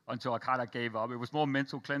until I kind of gave up. It was more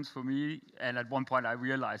mental cleanse for me, and at one point I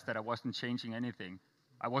realized that I wasn't changing anything.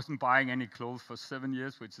 I wasn't buying any clothes for 7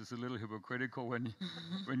 years, which is a little hypocritical when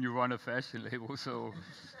you run a fashion label. So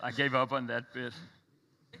I gave up on that bit.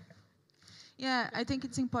 Yeah, I think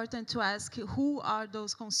it's important to ask who are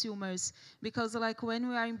those consumers, because like when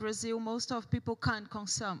we are in Brazil, most of people can't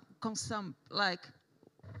consume like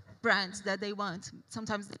brands that they want.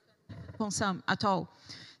 Sometimes they can't consume at all.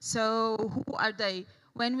 So who are they?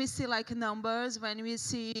 When we see like numbers, when we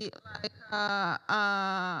see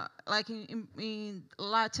like in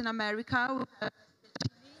Latin America, we are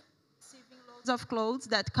receiving loads of clothes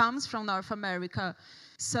that comes from North America.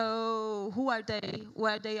 So who are they?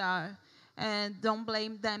 Where they are? And don't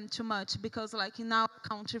blame them too much, because like in our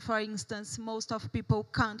country, for instance, most of people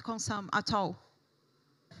can't consume at all.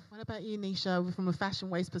 What about you, Nisha, from a fashion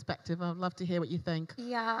waste perspective? I'd love to hear what you think.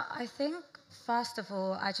 Yeah, I think, first of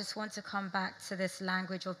all, I just want to come back to this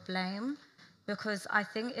language of blame, because I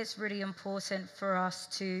think it's really important for us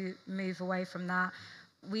to move away from that.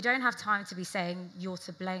 We don't have time to be saying you're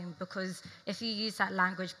to blame, because if you use that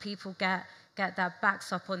language, people get their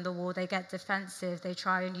backs up on the wall, they get defensive, they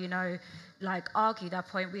try and, like argue that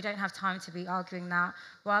point. We don't have time to be arguing that.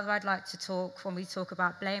 Rather, I'd like to talk, when we talk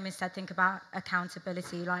about blame, instead think about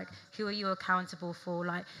accountability, like who are you accountable for,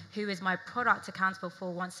 like who is my product accountable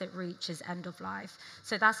for once it reaches end of life.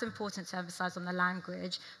 So that's important to emphasize on the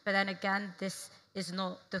language. But then again, this is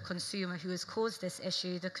not the consumer who has caused this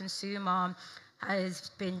issue. The consumer has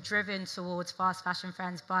been driven towards fast fashion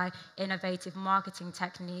trends by innovative marketing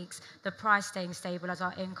techniques, the price staying stable as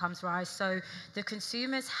our incomes rise. So the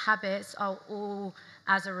consumer's habits are all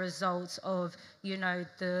as a result of,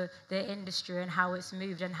 the industry and how it's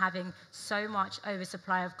moved, and having so much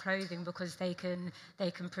oversupply of clothing because they can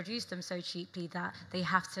produce them so cheaply that they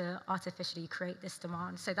have to artificially create this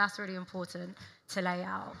demand. So that's really important to lay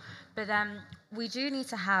out. But then we do need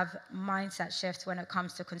to have mindset shifts when it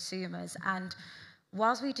comes to consumers. And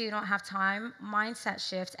whilst we do not have time, mindset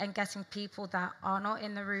shift and getting people that are not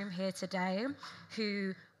in the room here today,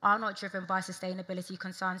 who are not driven by sustainability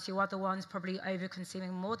concerns, who are the ones probably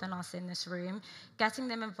over-consuming more than us in this room, getting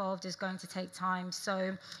them involved is going to take time.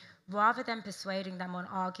 So rather than persuading them on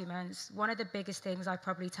arguments, one of the biggest things I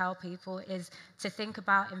probably tell people is to think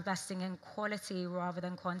about investing in quality rather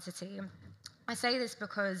than quantity. I say this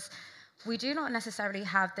because we do not necessarily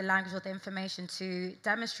have the language or the information to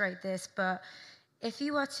demonstrate this, but if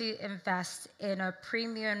you were to invest in a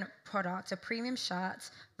premium product, a premium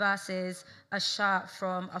shirt, versus a shirt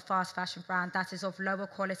from a fast fashion brand that is of lower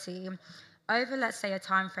quality, over, let's say, a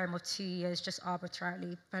time frame of 2 years, just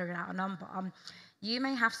arbitrarily figuring out a number, you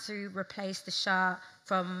may have to replace the shirt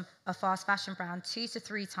from a fast fashion brand 2 to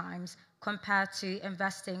 3 times compared to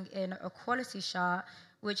investing in a quality shirt,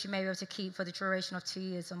 which you may be able to keep for the duration of 2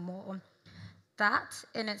 years or more. That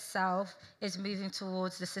in itself is moving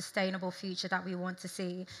towards the sustainable future that we want to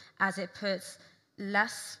see, as it puts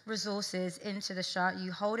less resources into the shirt.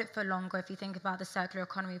 You hold it for longer. If you think about the circular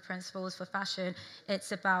economy principles for fashion,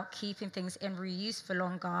 it's about keeping things in reuse for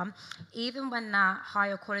longer. Even when that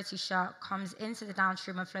higher quality shirt comes into the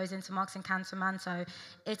downstream and flows into Marks and Spencer,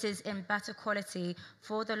 it is in better quality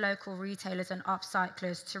for the local retailers and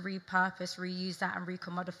upcyclers to repurpose, reuse that, and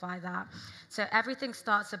recommodify that. So everything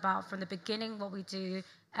starts about, from the beginning, what we do.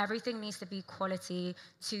 Everything needs to be quality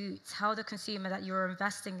to tell the consumer that you're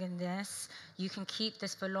investing in this, you can keep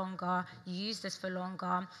this for longer, use this for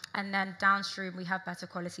longer, and then downstream we have better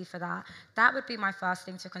quality for that. That would be my first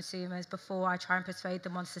thing to consumers before I try and persuade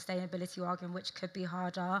them on sustainability argument, which could be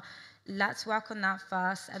harder. Let's work on that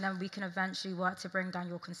first, and then we can eventually work to bring down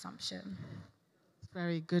your consumption.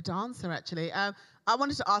 Very good answer, actually. I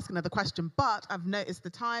wanted to ask another question, but I've noticed the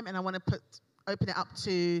time, and I want to open it up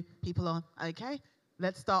to people on. Okay.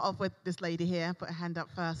 Let's start off with this lady here. Put her hand up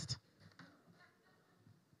first.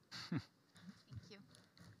 Thank you.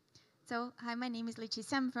 So, hi, my name is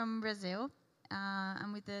Letícia. I'm from Brazil.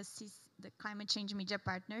 I'm with the Climate Change Media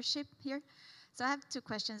Partnership here. So I have two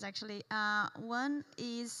questions, actually. One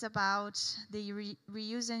is about the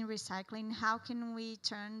reuse and recycling. How can we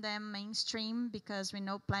turn them mainstream? Because we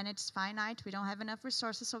know planet is finite. We don't have enough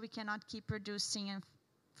resources, so we cannot keep producing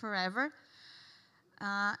forever.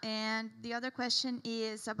 And the other question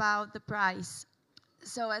is about the price.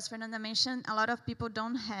 So as Fernanda mentioned, a lot of people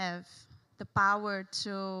don't have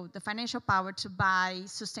the financial power to buy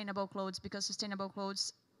sustainable clothes, because sustainable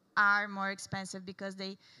clothes are more expensive because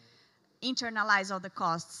they internalize all the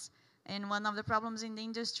costs. And one of the problems in the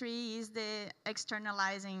industry is the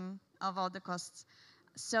externalizing of all the costs.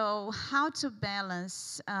 So how to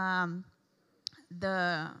balance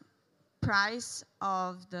the price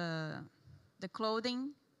of the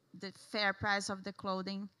clothing, the fair price of the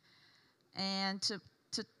clothing, and to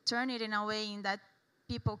turn it in a way in that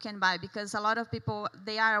people can buy, because a lot of people,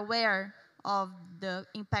 they are aware of the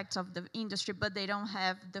impact of the industry, but they don't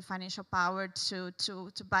have the financial power to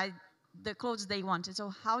buy the clothes they wanted.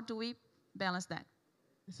 So how do we balance that?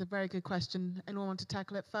 It's a very good question. Anyone want to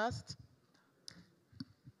tackle it first?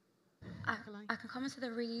 I can comment to the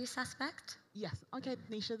reuse aspect. Yes. Okay,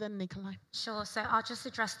 Nisha, then Nikolai. Sure. So I'll just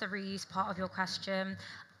address the reuse part of your question.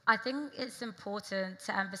 I think it's important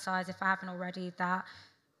to emphasize, if I haven't already, that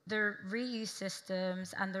the reuse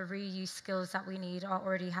systems and the reuse skills that we need are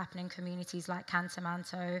already happening in communities like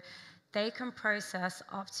Cantamanto. They can process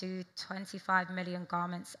up to 25 million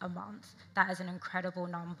garments a month. That is an incredible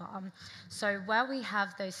number. So where we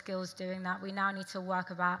have those skills doing that, we now need to work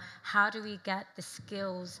about how do we get the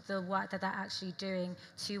skills, the work that they're actually doing,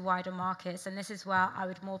 to wider markets. And this is where I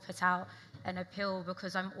would more put out an appeal,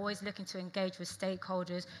 because I'm always looking to engage with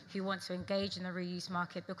stakeholders who want to engage in the reuse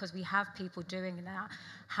market, because we have people doing that.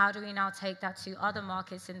 How do we now take that to other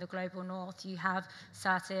markets in the global north? You have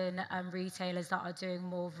certain retailers that are doing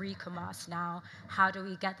more re-commerce now. How do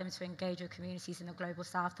we get them to engage with communities in the global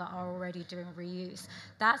south that are already doing reuse?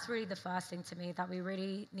 That's really the first thing to me, that we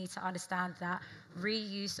really need to understand that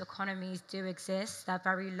reuse economies do exist. They're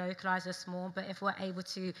very localized or small, but if we're able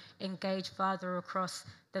to engage further across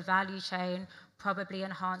the value chain, probably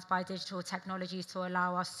enhanced by digital technologies to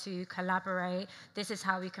allow us to collaborate, this is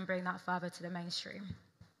how we can bring that further to the mainstream.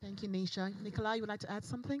 Thank you, Nisha. Nikolai, you would like to add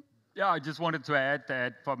something? Yeah, I just wanted to add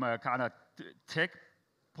that from a kind of tech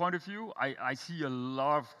point of view, I see a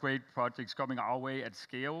lot of great projects coming our way at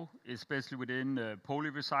scale, especially within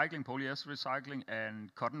polyester recycling,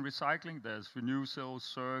 and cotton recycling. There's Renewcell,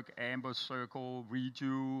 Circ, Amber Circle,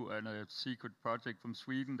 Redo, and a secret project from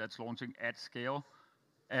Sweden that's launching at scale.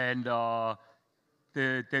 And the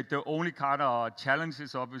only kind of challenge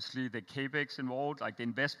is obviously the capex involved, like the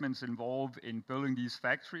investments involved in building these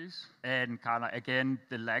factories, and kind of, again,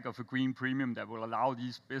 the lack of a green premium that will allow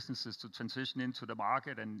these businesses to transition into the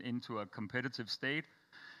market and into a competitive state.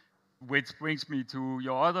 Which brings me to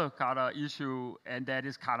your other kind of issue, and that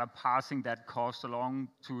is kind of passing that cost along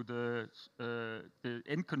to the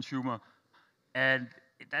end consumer. And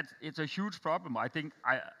it's a huge problem. I think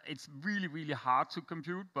it's really, really hard to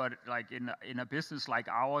compute, but like in a business like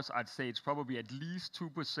ours, I'd say it's probably at least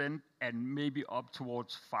 2% and maybe up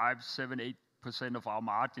towards 5, 7, 8% of our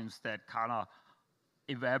margins that kind of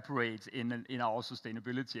evaporates in our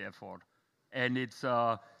sustainability effort. And it's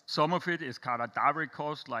some of it is kind of direct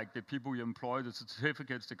cost, like the people you employ, the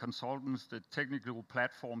certificates, the consultants, the technical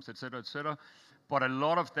platforms, et cetera, et cetera. But a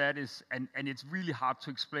lot of that is, and it's really hard to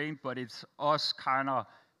explain, but it's us kind of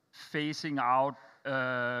phasing out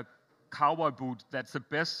cowboy boot that's the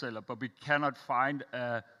bestseller, but we cannot find,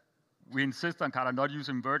 we insist on kind of not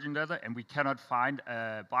using virgin leather, and we cannot find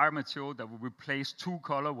a biomaterial that will replace 2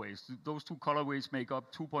 colorways. Those 2 colorways make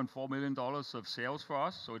up $2.4 million of sales for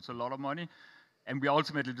us, so it's a lot of money. And we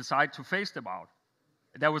ultimately decide to phase them out.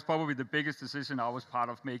 That was probably the biggest decision I was part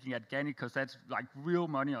of making at Ganni, because that's like real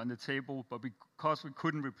money on the table, but because we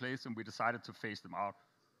couldn't replace them, we decided to phase them out,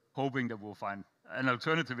 hoping that we'll find an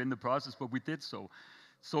alternative in the process, but we did so.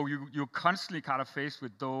 So you're constantly kind of faced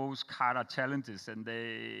with those kind of challenges, and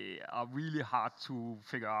they are really hard to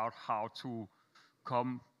figure out how to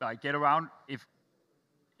get around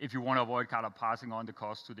if you want to avoid kind of passing on the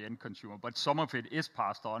cost to the end consumer. But some of it is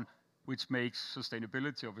passed on, which makes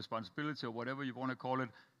sustainability or responsibility or whatever you want to call it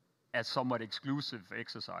a somewhat exclusive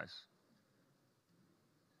exercise.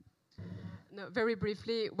 No, very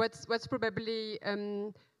briefly, what's probably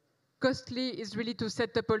costly is really to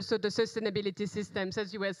set up also the sustainability systems,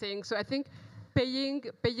 as you were saying. So I think paying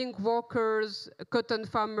workers, cotton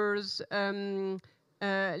farmers,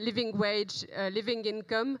 living wage, living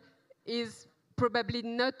income is probably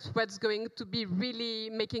not what's going to be really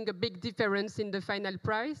making a big difference in the final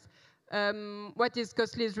price. What is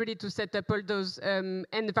costly is really to set up all those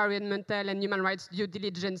environmental and human rights due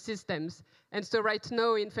diligence systems. And so right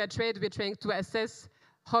now in fair trade, we're trying to assess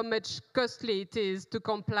how much costly it is to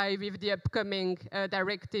comply with the upcoming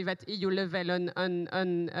directive at EU level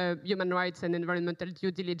on human rights and environmental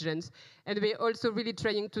due diligence. And we're also really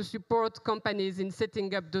trying to support companies in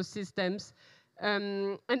setting up those systems.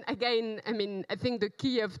 And again, I mean, I think the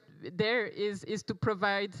key of there is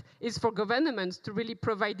for governments to really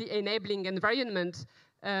provide the enabling environment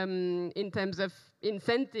in terms of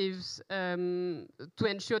incentives to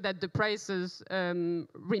ensure that the prices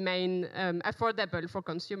remain affordable for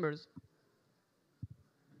consumers.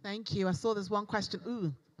 Thank you. I saw there's one question.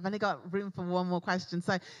 Ooh, I've only got room for one more question.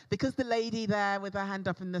 So because the lady there with her hand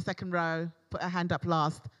up in the second row put her hand up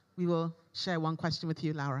last, we will share one question with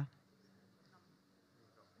you, Laura.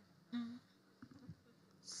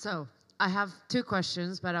 So I have two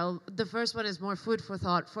questions, but the first one is more food for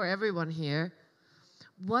thought for everyone here.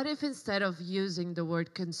 What if instead of using the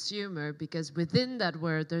word consumer, because within that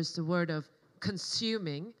word there's the word of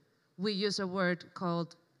consuming, we use a word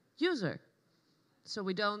called user? So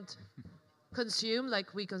we don't consume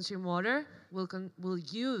like we consume water, we'll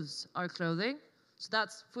use our clothing. So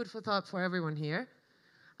that's food for thought for everyone here.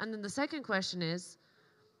 And then the second question is,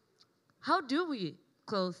 how do we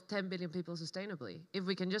clothe 10 billion people sustainably? If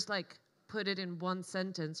we can just like put it in one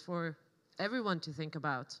sentence for everyone to think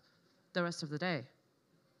about the rest of the day.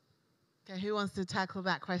 Okay, who wants to tackle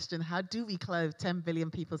that question? How do we clothe 10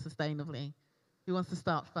 billion people sustainably? Who wants to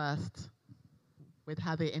start first with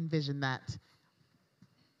how they envision that?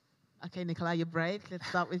 Okay, Nicola, you're brave. Let's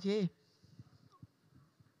start with you.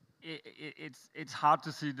 It's hard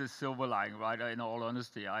to see the silver lining, right? In all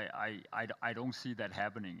honesty, I don't see that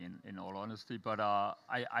happening. In all honesty, but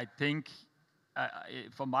I think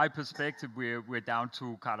from my perspective, we're down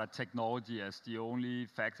to kind of technology as the only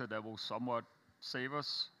factor that will somewhat save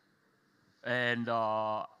us. And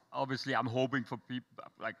obviously, I'm hoping for people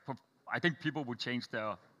I think people will change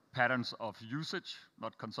their patterns of usage,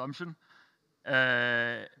 not consumption.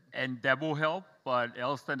 And that will help, but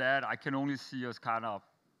else than that, I can only see us kind of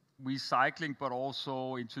recycling, but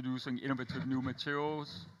also introducing innovative new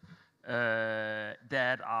materials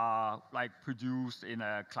that are like produced in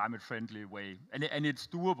a climate-friendly way. And it's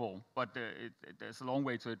doable, but there's a long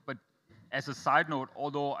way to it. But as a side note,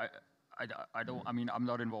 although I'm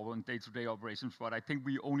not involved in day-to-day operations, but I think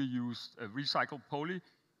we only use recycled poly,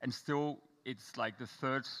 and still it's like the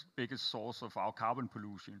third biggest source of our carbon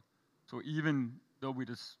pollution. So even though we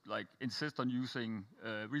just like insist on using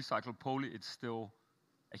recycled poly, it's still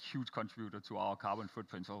a huge contributor to our carbon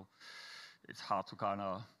footprint. So it's hard to kind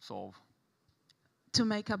of solve. To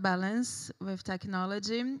make a balance with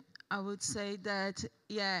technology, I would say that,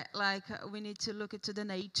 yeah, like we need to look into the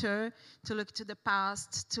nature, to look to the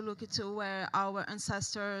past, to look into where our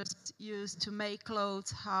ancestors used to make clothes,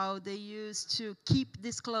 how they used to keep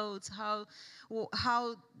these clothes,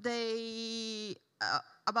 how they,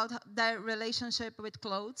 about their relationship with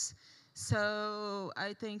clothes. So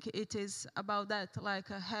I think it is about that, like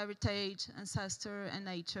a heritage, ancestor, and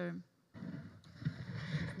nature.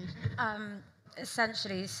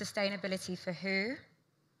 Essentially, sustainability for who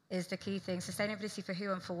is the key thing. Sustainability for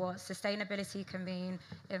who and for what. Sustainability can mean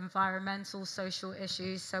environmental, social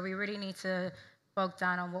issues. So we really need to bog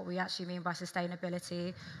down on what we actually mean by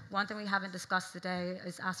sustainability. One thing we haven't discussed today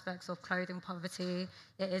is aspects of clothing poverty.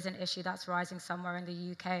 It is an issue that's rising somewhere in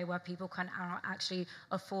the UK where people cannot actually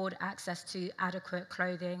afford access to adequate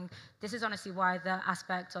clothing. This is honestly why the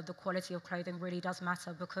aspect of the quality of clothing really does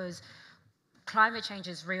matter, because climate change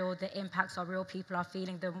is real, the impacts are real, people are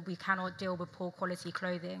feeling them, we cannot deal with poor quality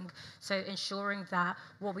clothing. So ensuring that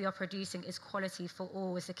what we are producing is quality for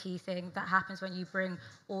all is the key thing. That happens when you bring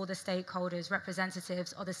all the stakeholders,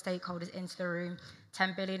 representatives of the stakeholders into the room.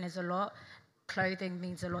 10 billion is a lot, clothing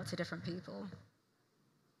means a lot to different people.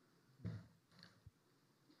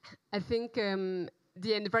 I think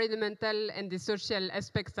the environmental and the social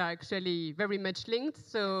aspects are actually very much linked.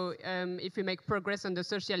 So if we make progress on the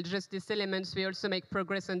social justice elements, we also make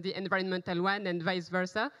progress on the environmental one and vice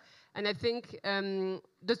versa. And I think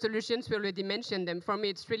the solutions, we already mentioned them. For me,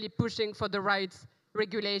 it's really pushing for the right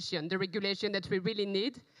regulation, the regulation that we really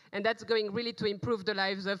need. And that's going really to improve the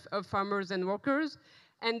lives of farmers and workers.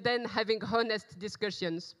 And then having honest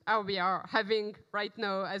discussions, how we are having right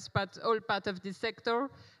now as all part of this sector,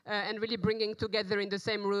 and really bringing together in the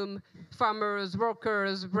same room farmers,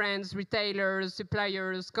 workers, brands, retailers,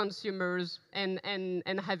 suppliers, consumers, and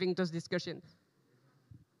having those discussions.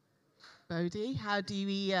 Bodhi, how do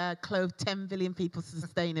we clothe 10 billion people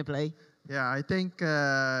sustainably? Yeah, I think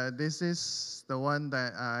this is the one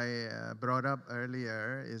that I brought up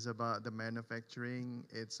earlier, is about the manufacturing.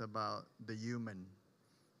 It's about the human,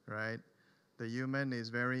 right? The human is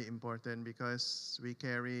very important because we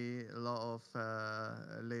carry a lot of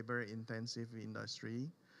labor-intensive industry.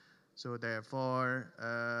 So therefore,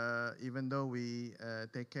 even though we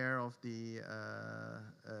take care of the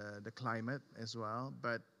climate as well,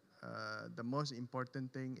 but the most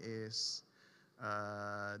important thing is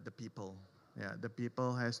the people. Yeah, the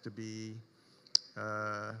people has to be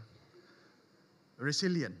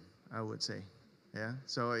resilient, I would say. Yeah,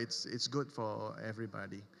 so it's good for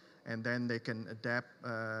everybody, and then they can adapt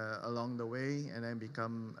along the way, and then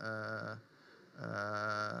become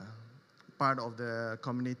part of the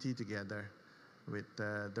community together with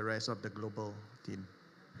the rest of the global team.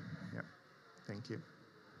 Yeah, thank you.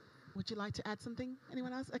 Would you like to add something?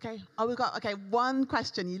 Anyone else? Okay. Oh, we've got, okay, one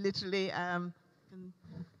question. You literally,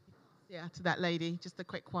 yeah, to that lady. Just a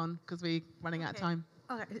quick one, because we're running out of time.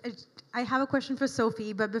 Okay. I have a question for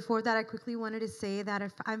Sophie, but before that, I quickly wanted to say that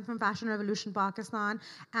I'm from Fashion Revolution Pakistan,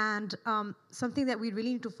 and something that we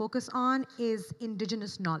really need to focus on is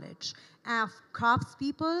indigenous knowledge of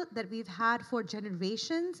craftspeople that we've had for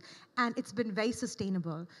generations, and it's been very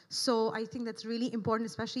sustainable. So I think that's really important,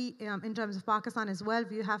 especially in terms of Pakistan as well.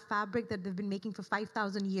 We have fabric that they've been making for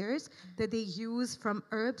 5,000 years that they use from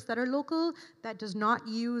herbs that are local, that does not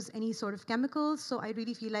use any sort of chemicals. So I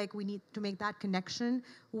really feel like we need to make that connection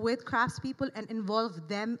with craftspeople and involve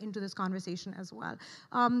them into this conversation as well.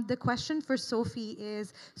 The question for Sophie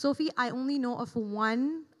is, Sophie, I only know of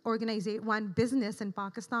one business in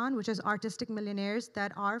Pakistan, which is Artistic Millionaires,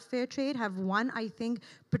 that are fair trade, have one, I think,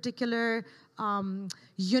 particular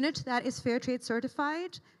unit that is fair trade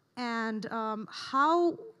certified. And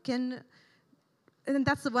how can, and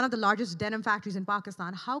that's one of the largest denim factories in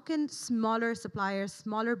Pakistan. How can smaller suppliers,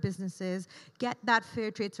 smaller businesses get that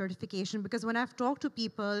fair trade certification? Because when I've talked to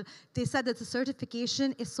people, they said that the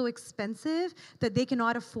certification is so expensive that they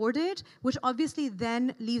cannot afford it, which obviously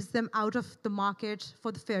then leaves them out of the market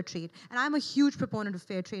for the fair trade. And I'm a huge proponent of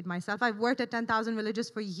fair trade myself. I've worked at 10,000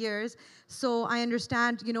 Villages for years, so I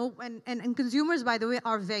understand, you know, and consumers, by the way,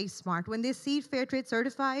 are very smart. When they see fair trade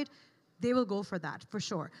certified, they will go for that, for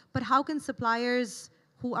sure. But how can suppliers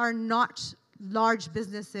who are not large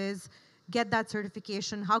businesses get that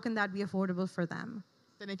certification? How can that be affordable for them?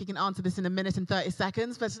 I don't know if you can answer this in 1 minute and 30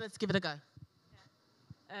 seconds, but let's give it a go.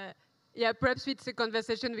 Yeah, perhaps it's a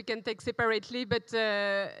conversation we can take separately, but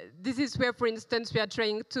this is where, for instance, we are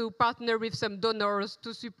trying to partner with some donors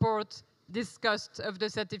to support this cost of the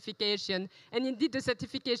certification. And indeed, the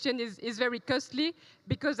certification is very costly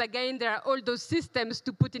because, again, there are all those systems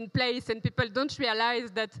to put in place, and people don't realize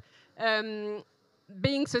that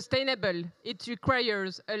being sustainable, it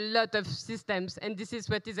requires a lot of systems, and this is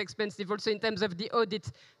what is expensive. Also, in terms of the audit,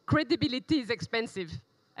 credibility is expensive,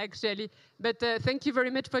 actually. But thank you very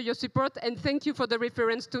much for your support, and thank you for the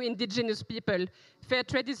reference to indigenous people. Fair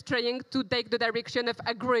trade is trying to take the direction of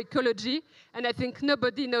agroecology, and I think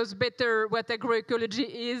nobody knows better what agroecology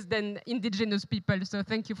is than indigenous people, so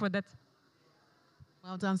thank you for that.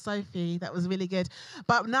 Well done, Sophie. That was really good.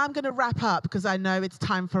 But now I'm going to wrap up because I know it's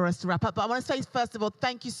time for us to wrap up. But I want to say, first of all,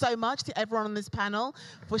 thank you so much to everyone on this panel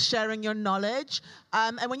for sharing your knowledge.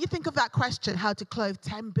 And when you think of that question, how to clothe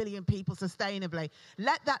 10 billion people sustainably,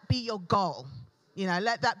 let that be your goal. You know,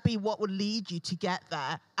 let that be what will lead you to get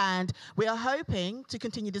there. And we are hoping to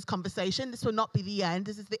continue this conversation. This will not be the end.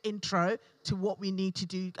 This is the intro to what we need to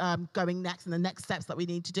do going next and the next steps that we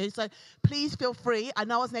need to do. So please feel free. I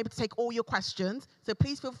know I wasn't able to take all your questions. So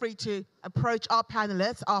please feel free to approach our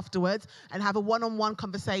panelists afterwards and have a one-on-one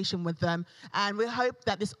conversation with them. And we hope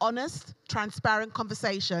that this honest, transparent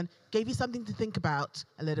conversation gave you something to think about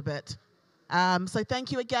a little bit. So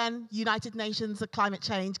thank you again, United Nations Climate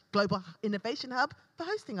Change Global Innovation Hub, for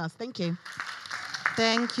hosting us. Thank you.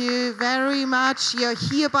 Thank you very much. You're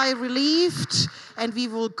hereby relieved, and we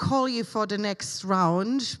will call you for the next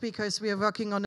round because we are working on